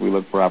time as we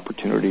look for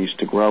opportunities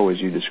to grow, as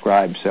you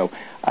described. So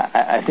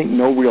I think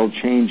no real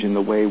change in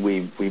the way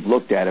we've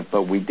looked at it,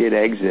 but we did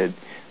exit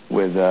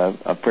with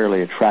a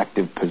fairly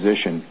attractive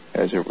position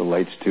as it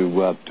relates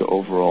to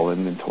overall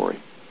inventory.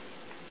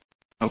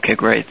 Okay,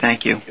 great.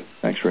 Thank you.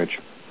 Thanks, Rich.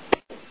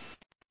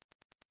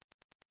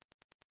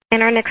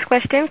 And our next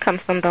question comes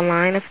from the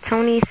line of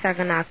Tony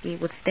Sacconaghi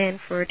with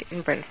Stanford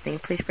and Bernstein.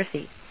 Please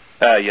proceed.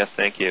 Yes,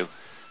 thank you.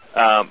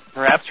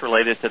 Perhaps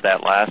related to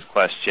that last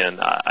question,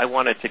 I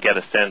wanted to get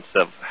a sense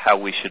of how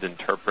we should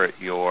interpret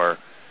your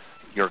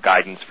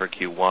guidance for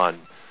Q1.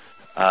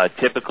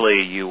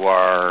 Typically, you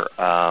are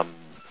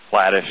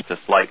flattish to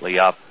slightly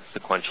up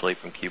sequentially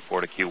from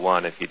Q4 to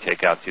Q1. If you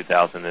take out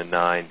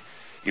 2009,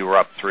 you were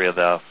up 3 of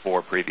the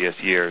 4 previous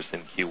years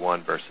in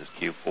Q1 versus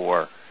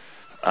Q4.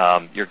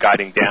 You're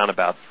guiding down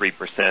about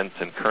 3%,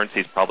 and currency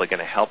is probably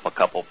going to help a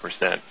couple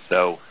percent.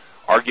 So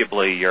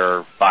arguably,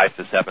 you're 5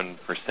 to 7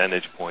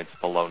 percentage points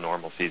below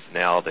normal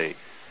seasonality.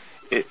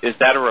 Is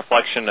that a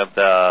reflection of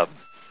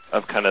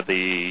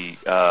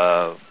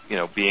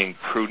being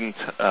prudent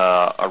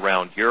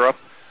around Europe,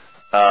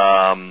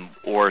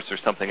 or is there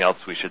something else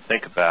we should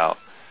think about?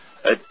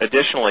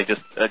 Additionally,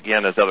 just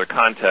again as other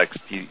context,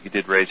 you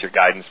did raise your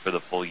guidance for the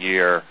full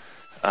year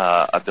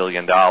 $1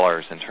 billion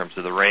in terms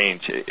of the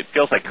range. It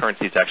feels like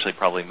currency's actually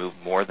probably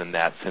moved more than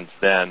that since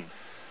then.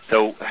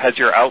 So has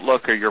your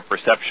outlook or your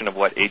perception of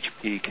what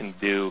HP can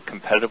do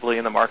competitively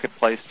in the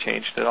marketplace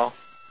changed at all?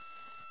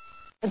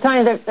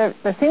 Tony,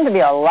 there seem to be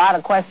a lot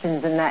of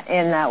questions in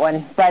that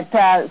one, but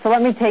so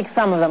let me take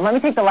some of them. Let me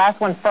take the last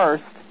one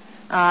first,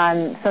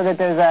 so that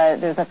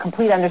there's a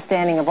complete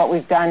understanding of what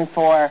we've done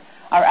for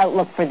our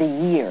outlook for the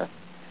year.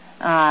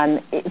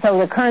 So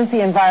the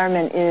currency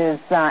environment is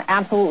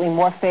absolutely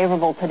more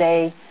favorable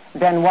today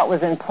than what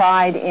was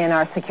implied in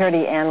our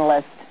security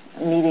analyst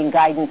meeting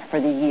guidance for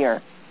the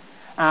year.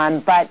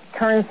 But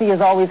currency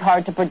is always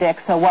hard to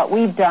predict. So what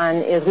we've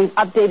done is we've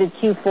updated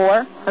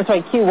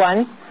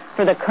Q1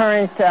 for the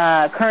current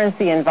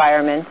currency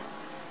environment.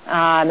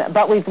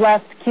 But we've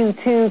left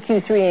Q2,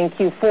 Q3, and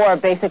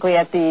Q4 basically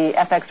at the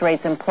FX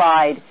rates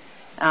implied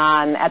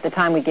at the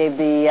time we gave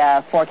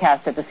the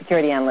forecast at the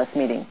security analyst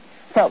meeting.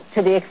 So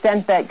to the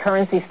extent that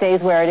currency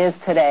stays where it is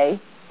today,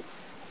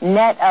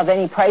 net of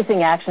any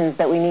pricing actions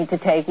that we need to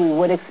take, we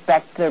would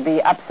expect there to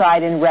be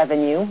upside in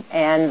revenue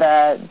and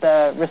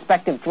the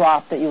respective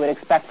drop that you would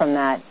expect from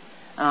that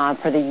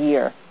for the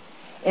year.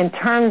 In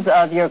terms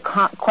of your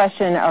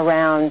question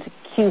around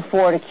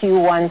Q4 to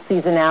Q1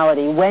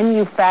 seasonality, when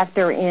you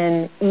factor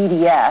in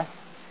EDS,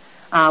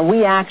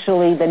 we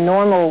actually, the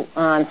normal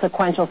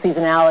sequential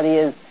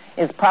seasonality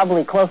is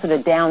probably closer to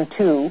down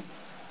 2,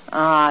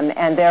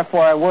 and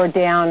therefore we're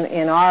down,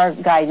 in our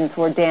guidance,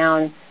 we're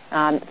down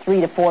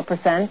 3 to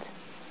 4%,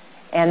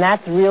 and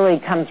that really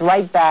comes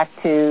right back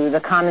to the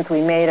comments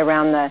we made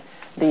around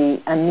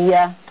the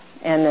EMEA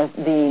and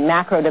the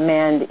macro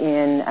demand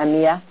in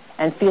EMEA,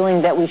 and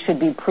feeling that we should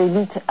be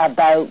prudent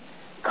about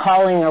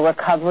calling a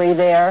recovery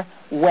there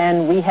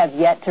when we have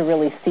yet to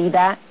really see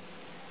that.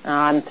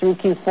 Through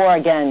Q4,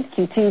 again,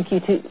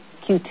 Q2,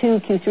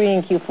 Q3,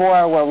 and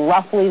Q4 were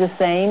roughly the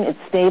same. It's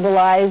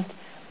stabilized,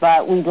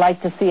 but we'd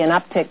like to see an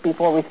uptick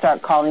before we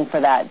start calling for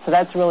that. So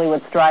that's really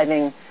what's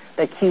driving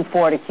the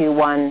Q4 to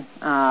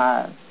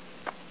Q1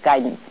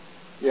 guidance.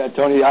 Yeah,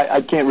 Tony,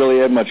 I can't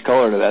really add much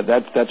color to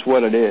that. That's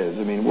what it is.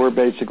 I mean, we're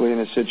basically in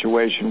a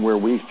situation where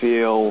we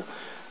feel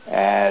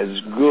as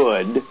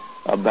good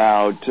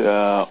about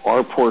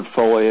our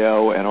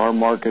portfolio and our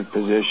market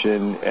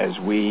position as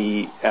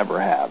we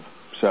ever have.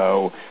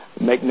 So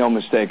make no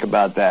mistake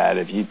about that.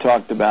 If you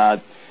talked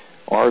about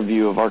our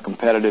view of our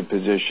competitive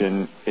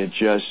position, it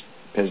just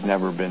has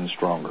never been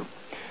stronger.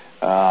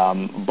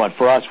 But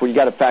for us, we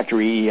got to factor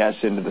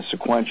EES into the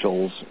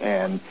sequentials,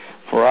 and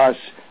for us,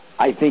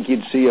 I think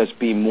you'd see us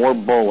be more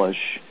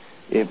bullish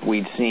if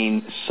we'd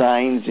seen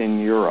signs in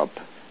Europe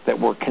that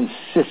were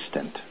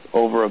consistent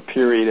over a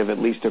period of at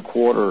least a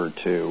quarter or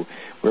two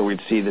where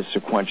we'd see the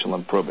sequential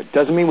improvement.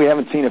 Doesn't mean we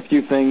haven't seen a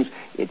few things.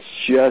 It's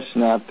just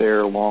not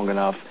there long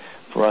enough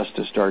for us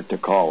to start to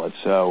call it.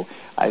 So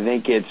I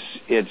think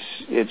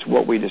it's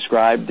what we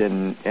described,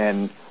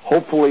 and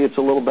hopefully it's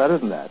a little better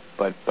than that.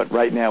 But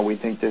right now we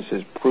think this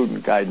is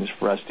prudent guidance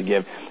for us to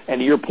give.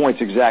 And your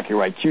point's exactly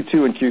right.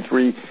 Q2 and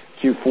Q3,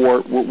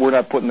 Q4, we're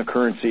not putting the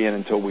currency in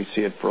until we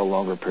see it for a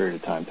longer period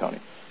of time, Tony.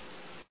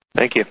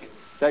 Thank you.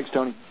 Thanks,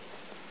 Tony.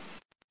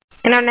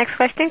 And our next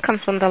question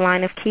comes from the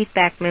line of Keith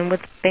Bachman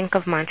with Bank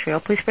of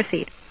Montreal. Please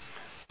proceed.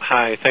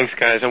 Hi, thanks,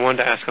 guys. I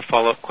wanted to ask a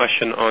follow-up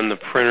question on the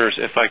printers,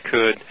 if I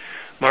could.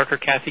 Mark or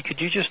Kathy,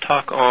 could you just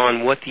talk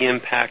on what the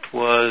impact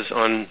was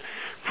on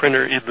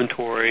printer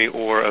inventory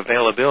or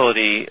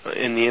availability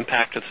in the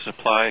impact of the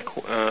supply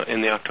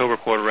in the October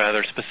quarter,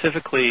 rather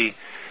specifically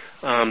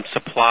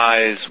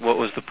supplies? What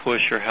was the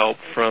push or help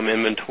from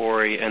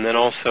inventory? And then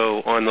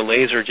also on the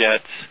laser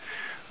jets,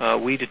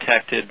 we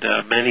detected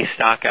many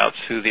stockouts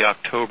through the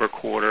October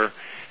quarter.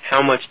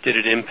 How much did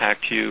it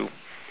impact you?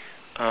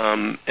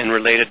 And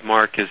related,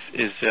 Mark,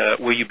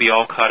 will you be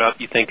all caught up,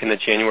 you think, in the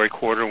January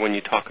quarter when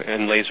you talk,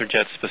 in laser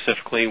jets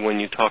specifically, when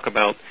you talk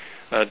about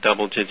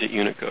double-digit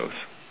unit growth?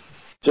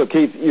 So,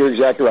 Keith, you're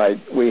exactly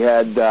right.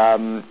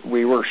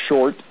 We were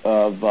short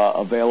of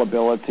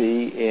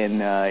availability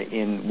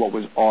in what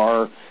was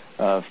our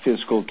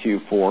fiscal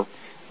Q4.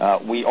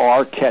 We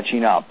are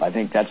catching up. I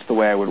think that's the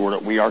way I would word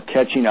it. We are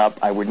catching up.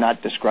 I would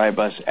not describe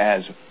us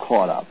as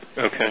caught up.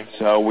 Okay.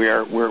 So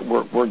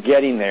we're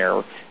getting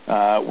there.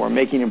 We're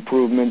making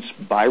improvements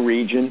by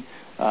region,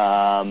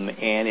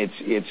 and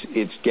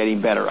it's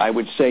getting better. I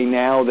would say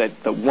now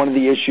that one of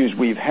the issues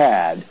we've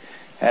had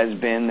has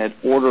been that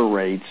order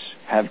rates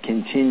have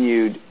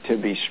continued to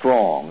be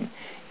strong,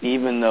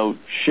 even though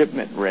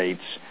shipment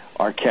rates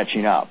are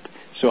catching up.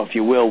 So if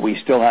you will, we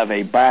still have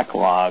a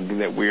backlog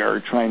that we are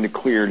trying to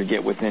clear to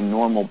get within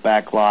normal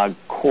backlog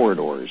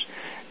corridors.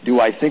 Do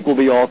I think we'll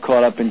be all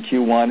caught up in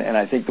Q1? And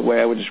I think the way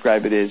I would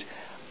describe it is,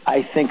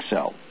 I think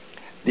so.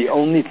 The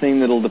only thing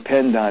that will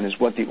depend on is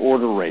what the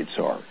order rates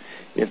are.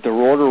 If the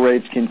order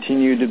rates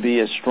continue to be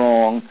as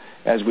strong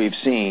as we've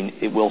seen,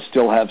 it will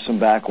still have some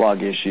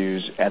backlog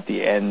issues at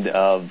the end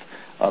of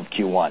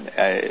Q1.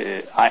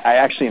 I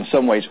actually, in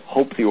some ways,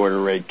 hope the order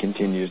rate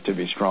continues to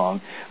be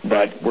strong,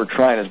 but we're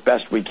trying as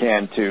best we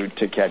can to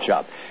catch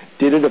up.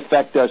 Did it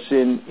affect us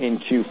in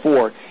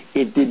Q4?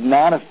 It did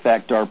not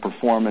affect our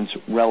performance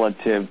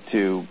relative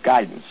to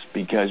guidance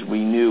because we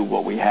knew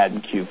what we had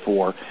in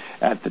Q4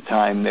 at the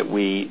time that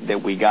we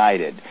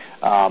guided.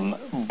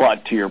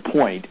 But to your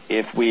point,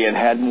 if we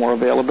had more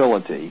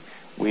availability,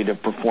 we'd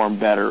have performed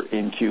better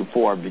in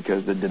Q4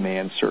 because the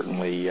demand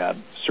certainly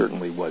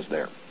was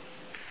there.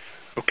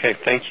 Okay,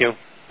 thank you.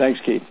 Thanks,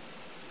 Keith.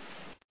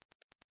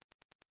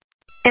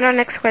 And our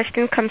next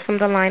question comes from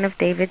the line of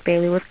David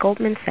Bailey with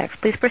Goldman Sachs.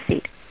 Please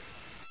proceed.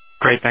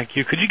 Great, thank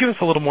you. Could you give us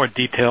a little more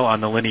detail on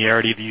the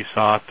linearity that you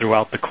saw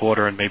throughout the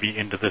quarter and maybe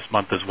into this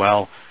month as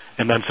well,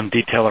 and then some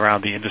detail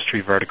around the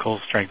industry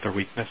verticals, strength or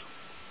weakness?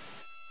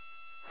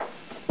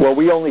 Well,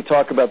 we only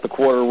talk about the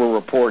quarter we're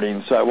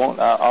reporting, so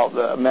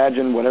I'll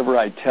imagine whatever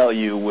I tell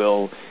you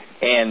will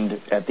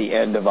end at the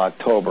end of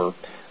October.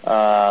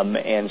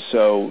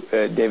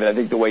 David, I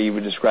think the way you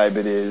would describe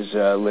it is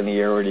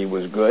linearity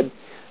was good.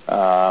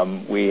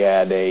 We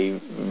had a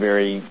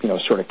very,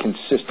 sort of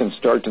consistent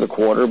start to the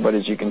quarter, but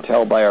as you can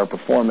tell by our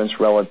performance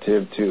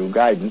relative to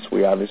guidance,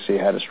 we obviously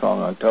had a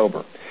strong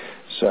October.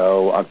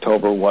 So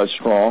October was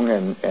strong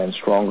and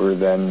stronger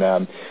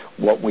than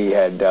what we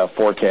had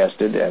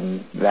forecasted,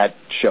 and that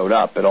showed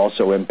up. It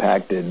also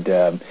impacted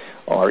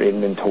our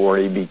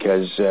inventory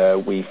because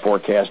we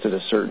forecasted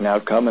a certain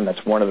outcome, and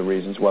that's one of the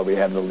reasons why we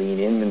have the lean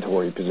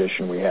inventory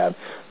position we have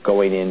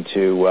going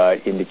into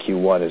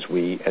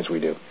Q1 as we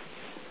do.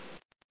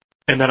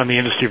 And then on the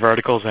industry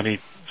verticals, any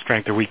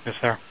strength or weakness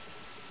there?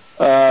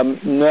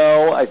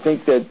 No, I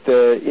think that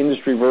the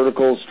industry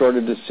verticals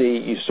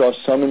you saw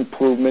some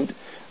improvement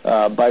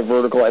by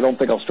vertical. I don't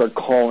think I'll start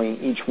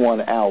calling each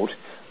one out,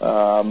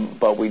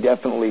 but we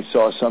definitely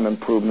saw some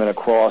improvement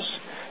across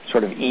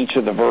sort of each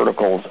of the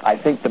verticals. I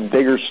think the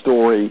bigger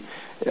story,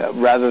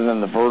 rather than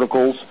the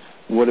verticals,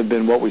 would have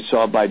been what we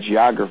saw by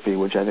geography,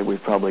 which I think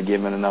we've probably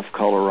given enough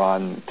color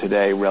on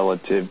today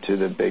relative to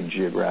the big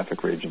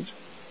geographic regions.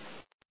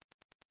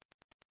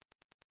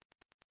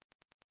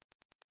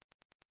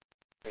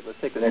 Let's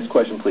take the next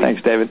question, please.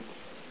 Thanks, David.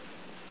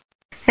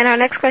 And our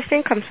next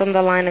question comes from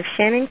the line of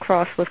Shannon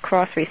Cross with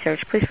Cross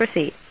Research. Please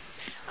proceed.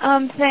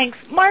 Thanks.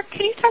 Mark,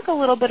 can you talk a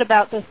little bit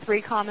about the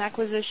 3Com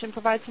acquisition,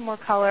 provide some more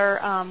color,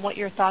 what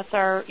your thoughts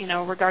are,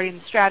 regarding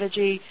the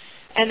strategy,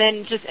 and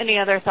then just any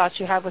other thoughts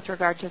you have with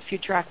regard to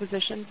future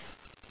acquisitions?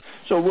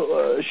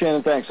 So,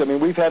 Shannon, thanks. I mean,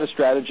 we've had a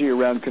strategy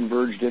around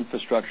converged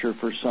infrastructure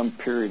for some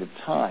period of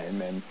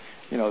time, and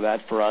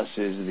that for us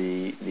is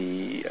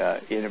the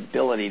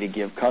inability to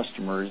give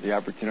customers the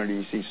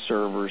opportunity to see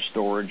server,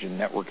 storage, and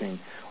networking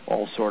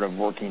all sort of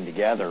working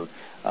together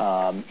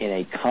in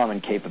a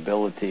common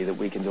capability that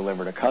we can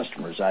deliver to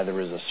customers, either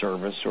as a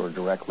service or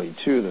directly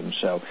to them.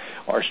 So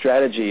our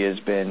strategy has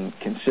been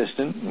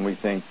consistent, and we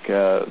think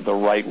the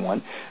right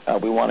one.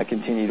 We want to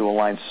continue to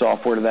align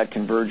software to that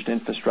converged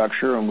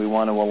infrastructure, and we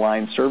want to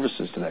align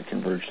services to that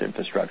converged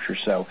infrastructure.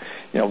 So,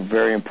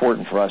 very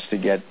important for us to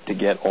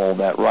get all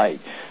that right.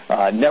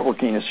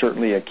 Networking is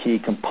certainly a key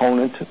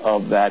component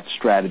of that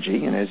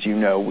strategy, and as you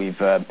know,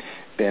 we've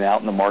been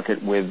out in the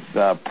market with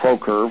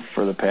ProCurve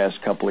for the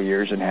past couple of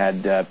years and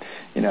had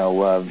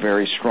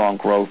very strong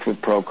growth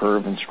with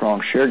ProCurve and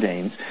strong share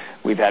gains.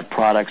 We've had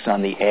products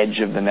on the edge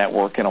of the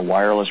network and a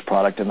wireless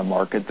product in the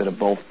market that have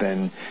both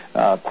been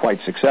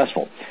quite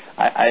successful.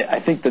 I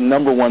think the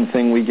number one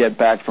thing we get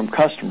back from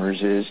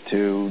customers is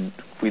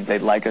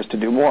they'd like us to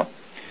do more.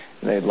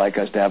 They'd like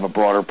us to have a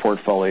broader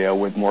portfolio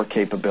with more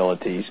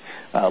capabilities,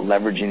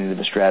 leveraging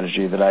the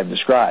strategy that I've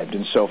described.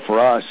 And so for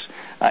us,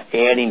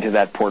 adding to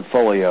that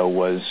portfolio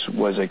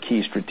was a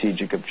key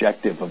strategic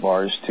objective of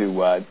ours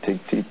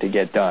to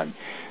get done.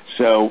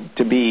 So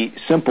to be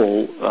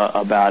simple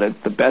about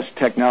it, the best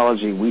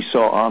technology we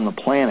saw on the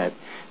planet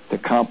to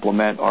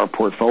complement our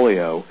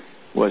portfolio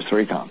was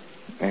 3Com.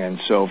 And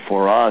so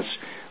for us,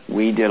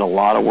 we did a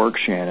lot of work,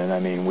 Shannon. I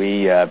mean,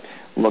 we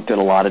looked at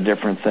a lot of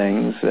different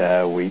things.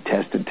 We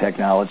tested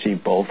technology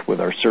both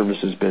with our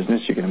services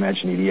business. You can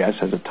imagine EDS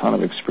has a ton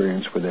of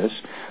experience with this.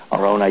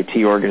 Our own IT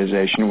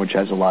organization, which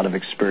has a lot of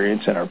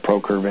experience, and our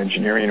ProCurve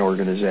engineering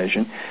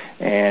organization.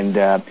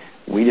 And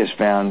we just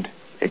found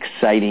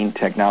exciting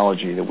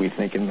technology that we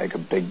think can make a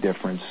big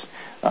difference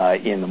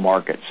in the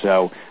market.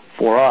 So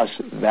for us,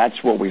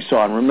 that's what we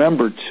saw. And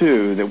remember,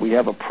 too, that we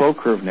have a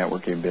ProCurve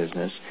networking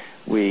business.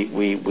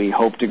 We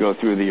hope to go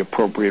through the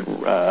appropriate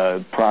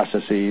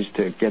processes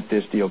to get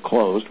this deal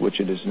closed,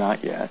 which it is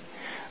not yet.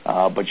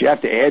 But you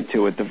have to add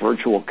to it the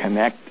Virtual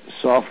Connect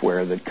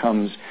software that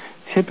comes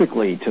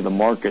typically to the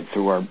market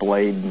through our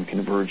Blade and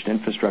converged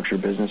infrastructure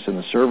business in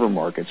the server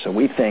market. So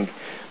we think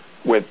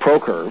with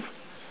ProCurve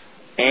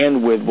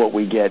and with what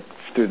we get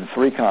through the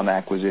 3Com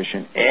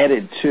acquisition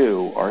added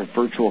to our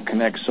Virtual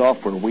Connect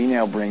software, we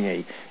now bring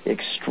a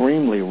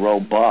extremely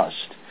robust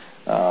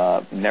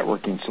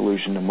networking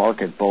solution to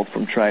market, both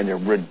from trying to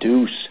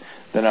reduce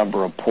the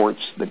number of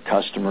ports that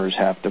customers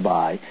have to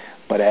buy,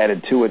 but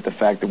added to it the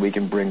fact that we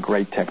can bring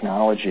great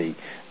technology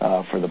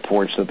for the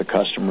ports that the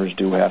customers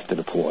do have to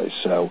deploy.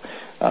 So,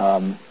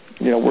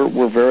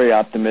 we're very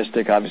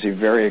optimistic, obviously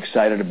very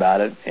excited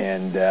about it,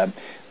 and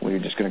we're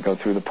just going to go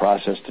through the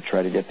process to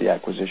try to get the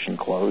acquisition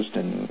closed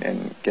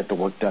and get the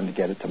work done to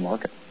get it to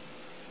market.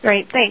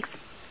 Great, thanks.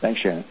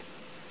 Thanks, Shannon.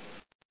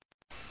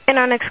 And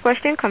our next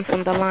question comes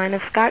from the line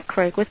of Scott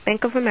Craig with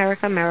Bank of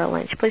America Merrill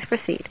Lynch. Please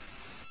proceed.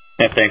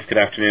 Yeah, thanks. Good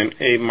afternoon.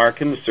 Hey,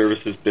 Mark, in the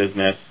services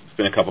business, it's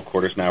been a couple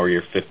quarters now where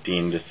you're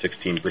 15 to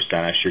 16%.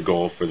 That's your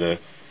goal for the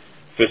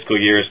fiscal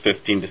year is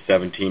 15 to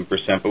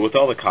 17%. But with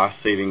all the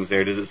cost savings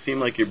there, does it seem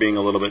like you're being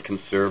a little bit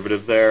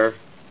conservative there?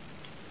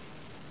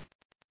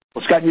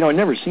 Well, Scott, it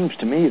never seems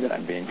to me that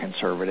I'm being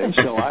conservative,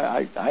 so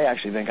I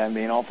actually think I'm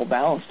being awful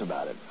balanced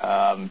about it.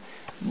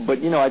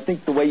 But, I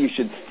think the way you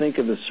should think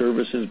of the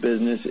services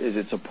business is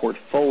it's a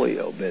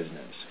portfolio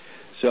business.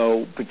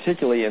 So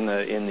particularly in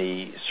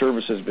the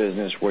services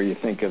business where you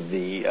think of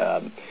the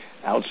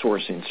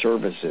outsourcing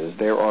services,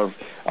 there are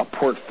a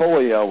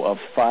portfolio of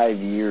 5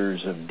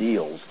 years of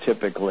deals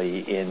typically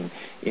in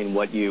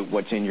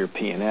what's in your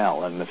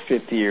P&L, and the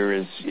fifth year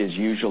is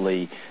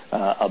usually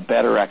a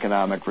better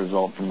economic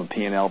result from a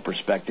P&L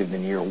perspective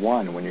than year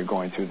one when you're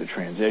going through the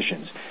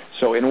transitions.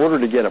 So in order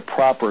to get a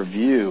proper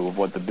view of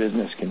what the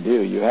business can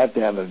do, you have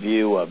to have a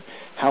view of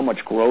how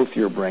much growth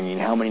you're bringing,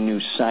 how many new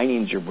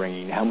signings you're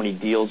bringing, how many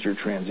deals you're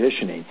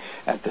transitioning,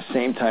 at the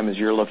same time as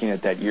you're looking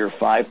at that year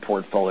 5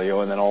 portfolio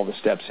and then all the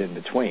steps in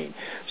between.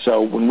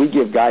 So when we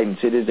give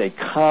guidance, it is a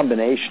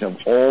combination of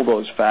all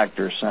those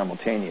factors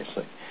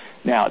simultaneously.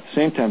 Now, at the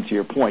same time, to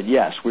your point,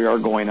 yes, we are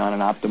going on an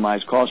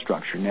optimized cost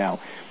structure. Now,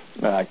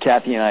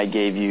 Kathy and I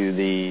gave you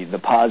the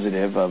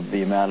positive of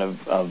the amount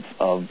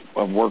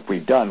of work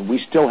we've done.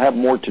 We still have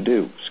more to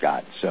do,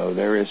 Scott. So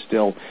there is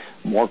still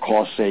more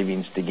cost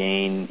savings to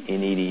gain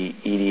in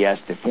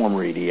EDS, the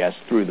former EDS,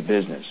 through the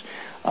business.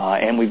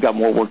 And we've got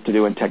more work to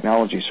do in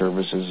technology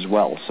services as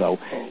well. So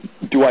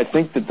do I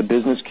think that the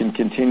business can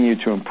continue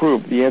to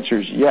improve? The answer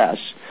is yes.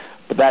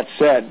 But that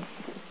said,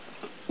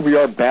 we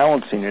are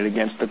balancing it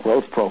against the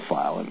growth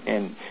profile.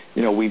 And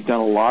you know, we've done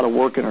a lot of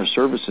work in our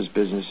services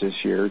business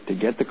this year to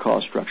get the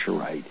cost structure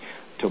right,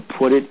 to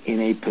put it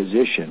in a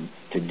position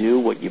to do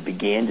what you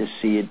began to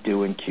see it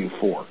do in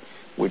Q4,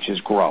 which is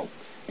grow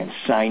and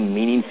sign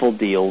meaningful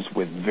deals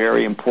with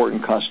very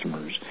important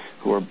customers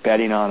who are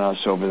betting on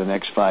us over the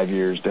next 5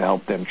 years to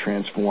help them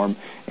transform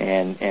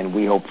and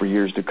we hope for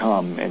years to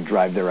come and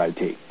drive their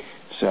IT.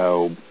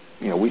 So,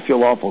 you know, we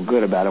feel awful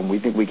good about them. We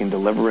think we can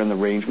deliver in the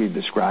range we've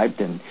described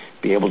and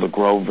be able to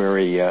grow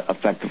very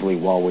effectively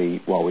while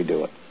we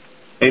do it.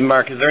 Hey,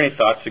 Mark, is there any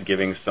thoughts of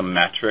giving some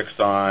metrics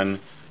on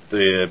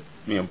the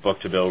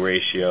book-to-bill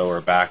ratio or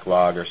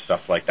backlog or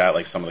stuff like that,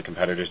 like some of the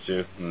competitors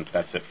do? And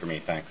that's it for me.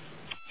 Thanks.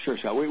 Sure,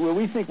 Scott.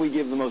 We think we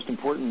give the most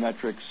important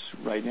metrics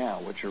right now,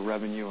 which are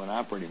revenue and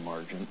operating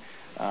margin.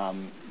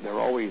 There are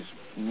always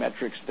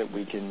metrics that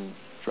we can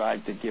try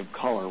to give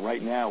color.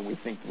 Right now, we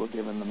think we're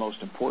giving the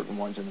most important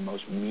ones and the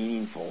most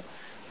meaningful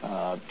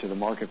to the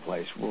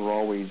marketplace. We're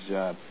always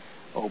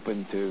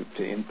open to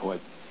input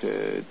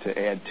to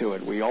add to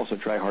it. We also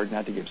try hard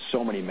not to give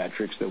so many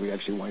metrics that we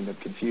actually wind up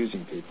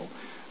confusing people.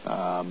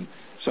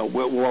 So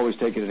we'll always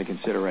take it into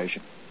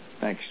consideration.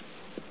 Thanks.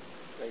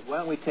 Great. Why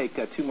don't we take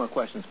 2 more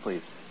questions,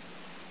 please?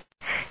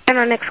 And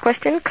our next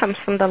question comes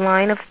from the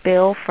line of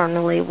Bill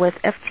Fernley with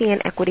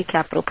FTN Equity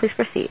Capital. Please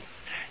proceed.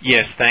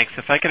 Yes, thanks.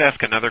 If I could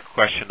ask another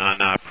question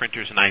on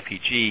printers and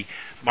IPG,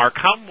 Mark,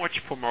 how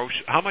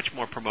much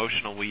more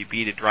promotional will you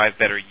be to drive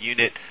better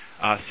unit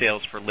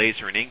sales for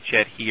laser and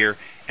inkjet here?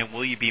 And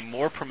will you be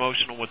more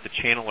promotional with the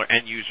channel or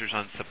end users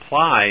on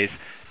supplies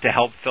to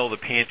help fill the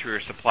pantry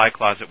or supply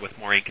closet with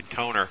more ink and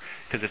toner?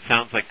 Because it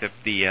sounds like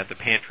the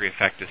pantry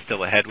effect is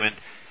still a headwind.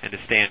 And to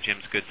stay on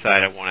Jim's good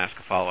side, I won't ask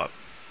a follow-up.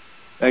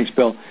 Thanks,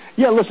 Bill.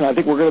 Yeah, listen, I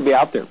think we're going to be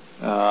out there.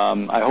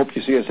 I hope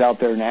you see us out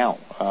there now.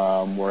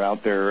 We're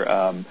out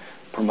there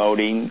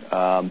promoting.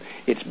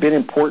 It's been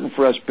important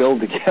for us, Bill,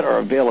 to get our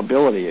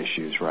availability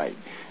issues right.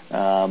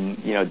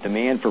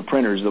 Demand for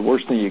printers, the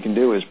worst thing you can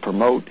do is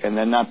promote and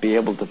then not be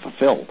able to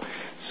fulfill.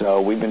 So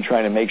we've been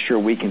trying to make sure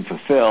we can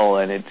fulfill,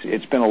 and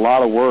it's been a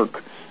lot of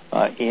work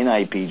in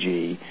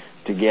IPG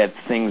to get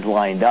things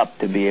lined up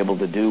to be able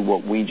to do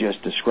what we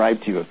just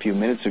described to you a few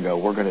minutes ago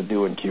we're going to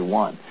do in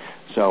Q1.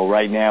 So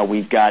right now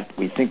we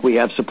think we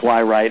have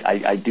supply right.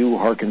 I do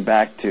hearken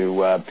back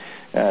to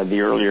the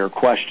earlier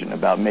question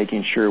about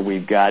making sure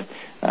we've got,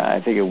 I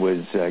think it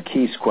was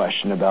Keith's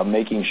question about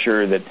making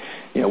sure that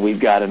we've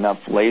got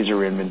enough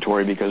laser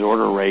inventory because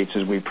order rates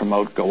as we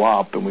promote go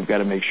up, and we've got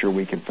to make sure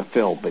we can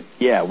fulfill. But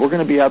yeah, we're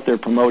going to be out there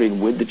promoting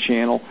with the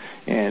channel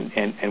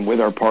and with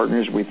our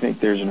partners. We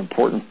think there's an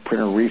important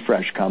printer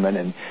refresh coming,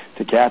 and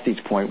to Kathy's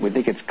point, we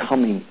think it's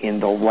coming in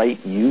the right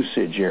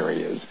usage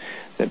areas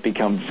that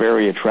become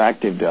very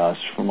attractive to us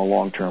from a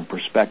long-term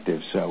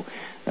perspective. So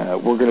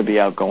we're going to be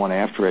out going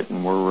after it,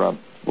 and we're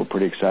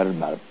pretty excited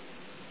about it.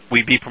 Will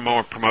you be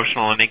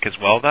promotional on ink as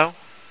well, though?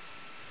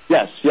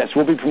 Yes,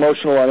 we'll be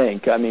promotional on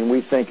ink. I mean, we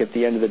think at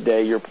the end of the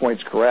day, your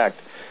point's correct,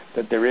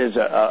 that there is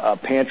a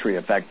pantry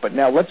effect. But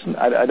now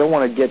I don't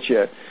want to get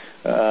you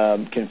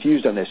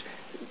confused on this.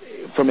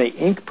 From an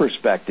ink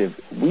perspective,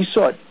 we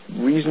saw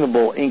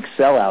reasonable ink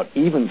sellout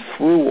even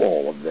through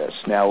all of this.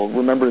 Now,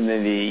 remember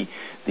the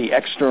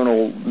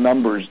external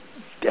numbers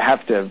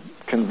have to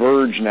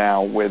converge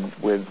now with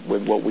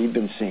what we've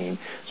been seeing.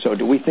 So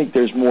do we think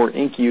there's more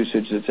ink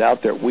usage that's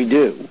out there? We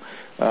do.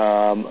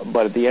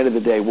 But at the end of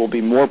the day, we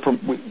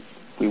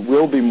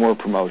will be more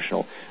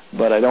promotional.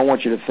 But I don't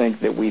want you to think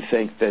that we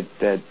think that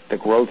the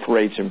growth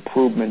rates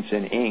improvements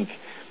in ink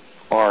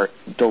are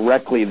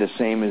directly the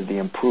same as the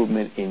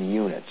improvement in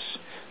units.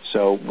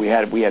 So we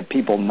had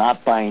people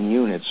not buying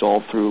units all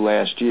through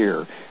last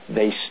year.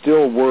 They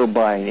still were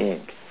buying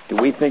ink. Do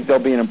we think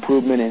there'll be an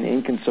improvement in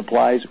ink and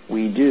supplies?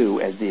 We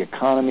do, as the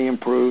economy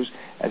improves,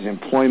 as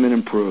employment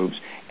improves,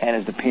 and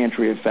as the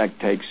pantry effect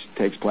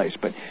takes place.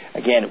 But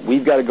again,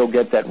 we've got to go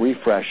get that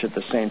refresh at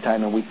the same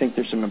time, and we think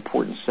there's some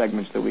important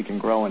segments that we can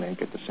grow in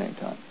ink at the same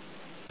time.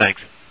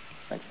 Thanks.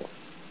 Thanks, Bill.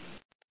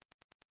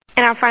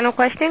 Our final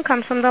question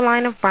comes from the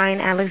line of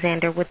Brian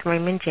Alexander with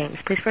Raymond James.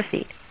 Please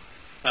proceed.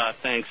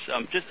 Thanks.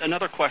 Just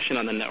another question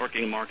on the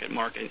networking market.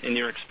 Mark, in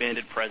your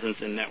expanded presence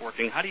in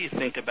networking, how do you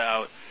think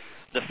about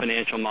the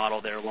financial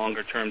model there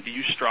longer term? Do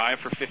you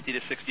strive for 50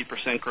 to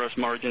 60% gross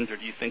margins, or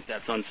do you think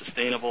that's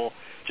unsustainable?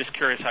 Just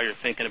curious how you're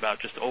thinking about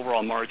just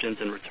overall margins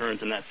and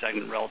returns in that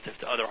segment relative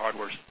to other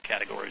hardware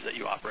categories that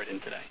you operate in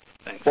today.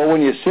 Thanks. Well,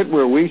 when you sit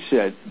where we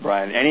sit,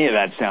 Brian, any of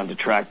that sounds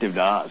attractive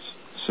to us.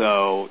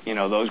 So,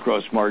 those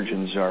gross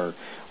margins are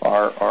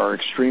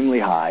extremely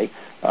high.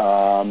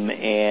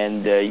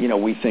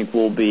 We think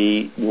we'll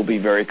be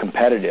very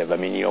competitive. I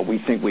mean, we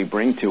think we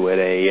bring to it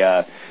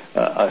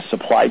a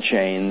supply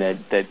chain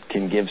that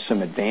can give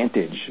some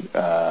advantage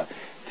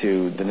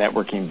to the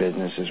networking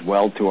business as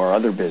well to our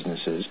other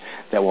businesses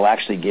that will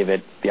actually give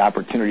it the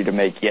opportunity to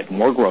make yet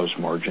more gross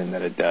margin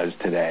than it does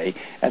today.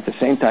 At the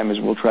same time as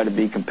we'll try to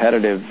be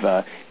competitive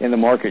in the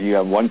market. You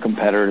have one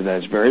competitor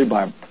that has very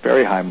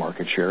high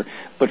market share,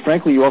 but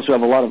frankly, you also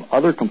have a lot of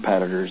other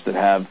competitors that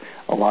have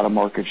a lot of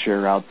market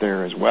share out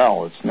there as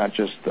well. It's not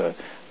just the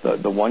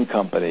one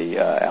company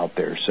out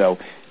there. So,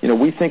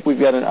 we think we've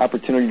got an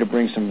opportunity to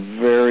bring some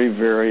very,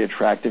 very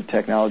attractive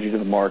technology to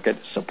the market,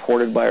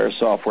 supported by our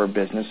software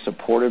business,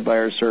 supported by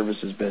our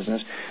services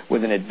business,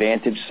 with an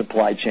advantage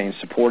supply chain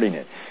supporting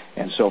it.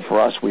 And so for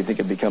us, we think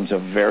it becomes a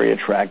very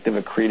attractive,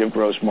 accretive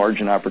gross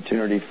margin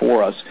opportunity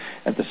for us,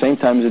 at the same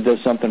time as it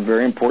does something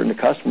very important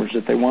to customers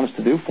that they want us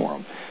to do for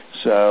them.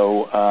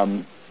 So,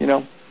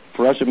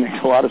 for us, it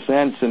makes a lot of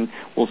sense, and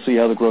we'll see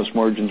how the gross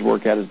margins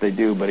work out as they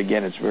do. But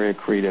again, it's very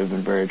accretive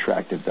and very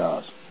attractive to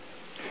us.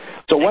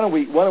 So why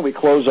don't we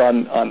close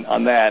on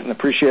that, and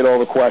appreciate all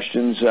the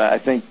questions. I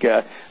think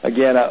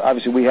again,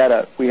 obviously we had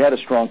a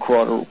strong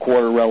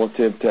quarter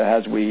relative to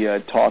as we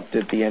talked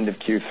at the end of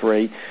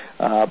Q3.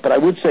 But I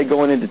would say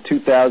going into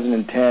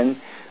 2010,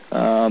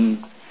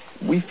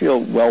 we feel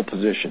well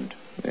positioned.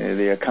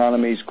 The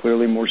economy is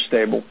clearly more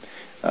stable.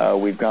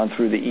 We've gone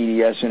through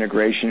the EDS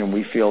integration, and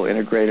we feel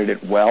integrated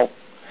it well.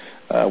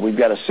 We've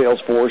got a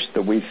sales force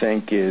that we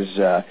think is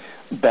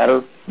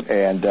better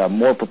and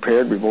more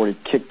prepared. We've already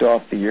kicked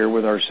off the year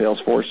with our sales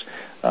force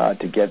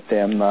to get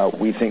them,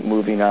 we think,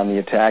 moving on the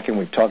attack. And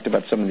we've talked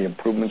about some of the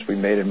improvements we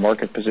made in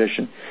market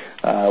position.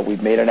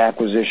 We've made an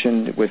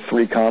acquisition with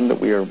 3Com that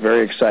we are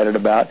very excited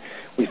about.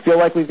 We feel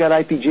like we've got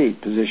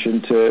IPG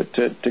positioned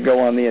to go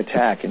on the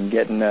attack and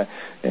get in an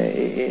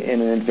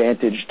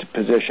advantaged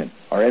position.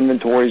 Our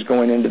inventories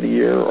going into the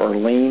year are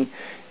lean,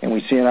 and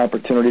we see an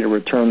opportunity to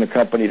return the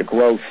company to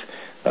growth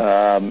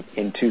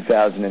in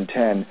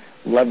 2010,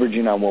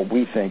 leveraging on what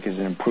we think is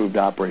an improved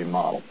operating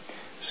model.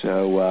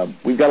 So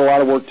we've got a lot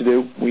of work to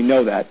do. We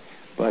know that.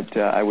 But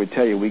I would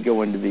tell you, we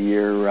go into the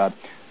year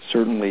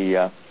certainly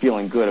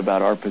feeling good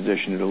about our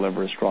position to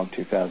deliver a strong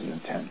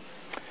 2010.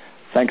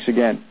 Thanks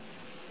again.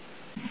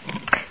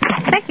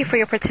 Thank you for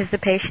your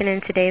participation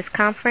in today's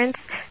conference.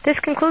 This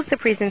concludes the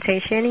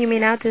presentation. You may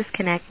now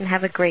disconnect and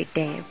have a great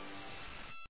day.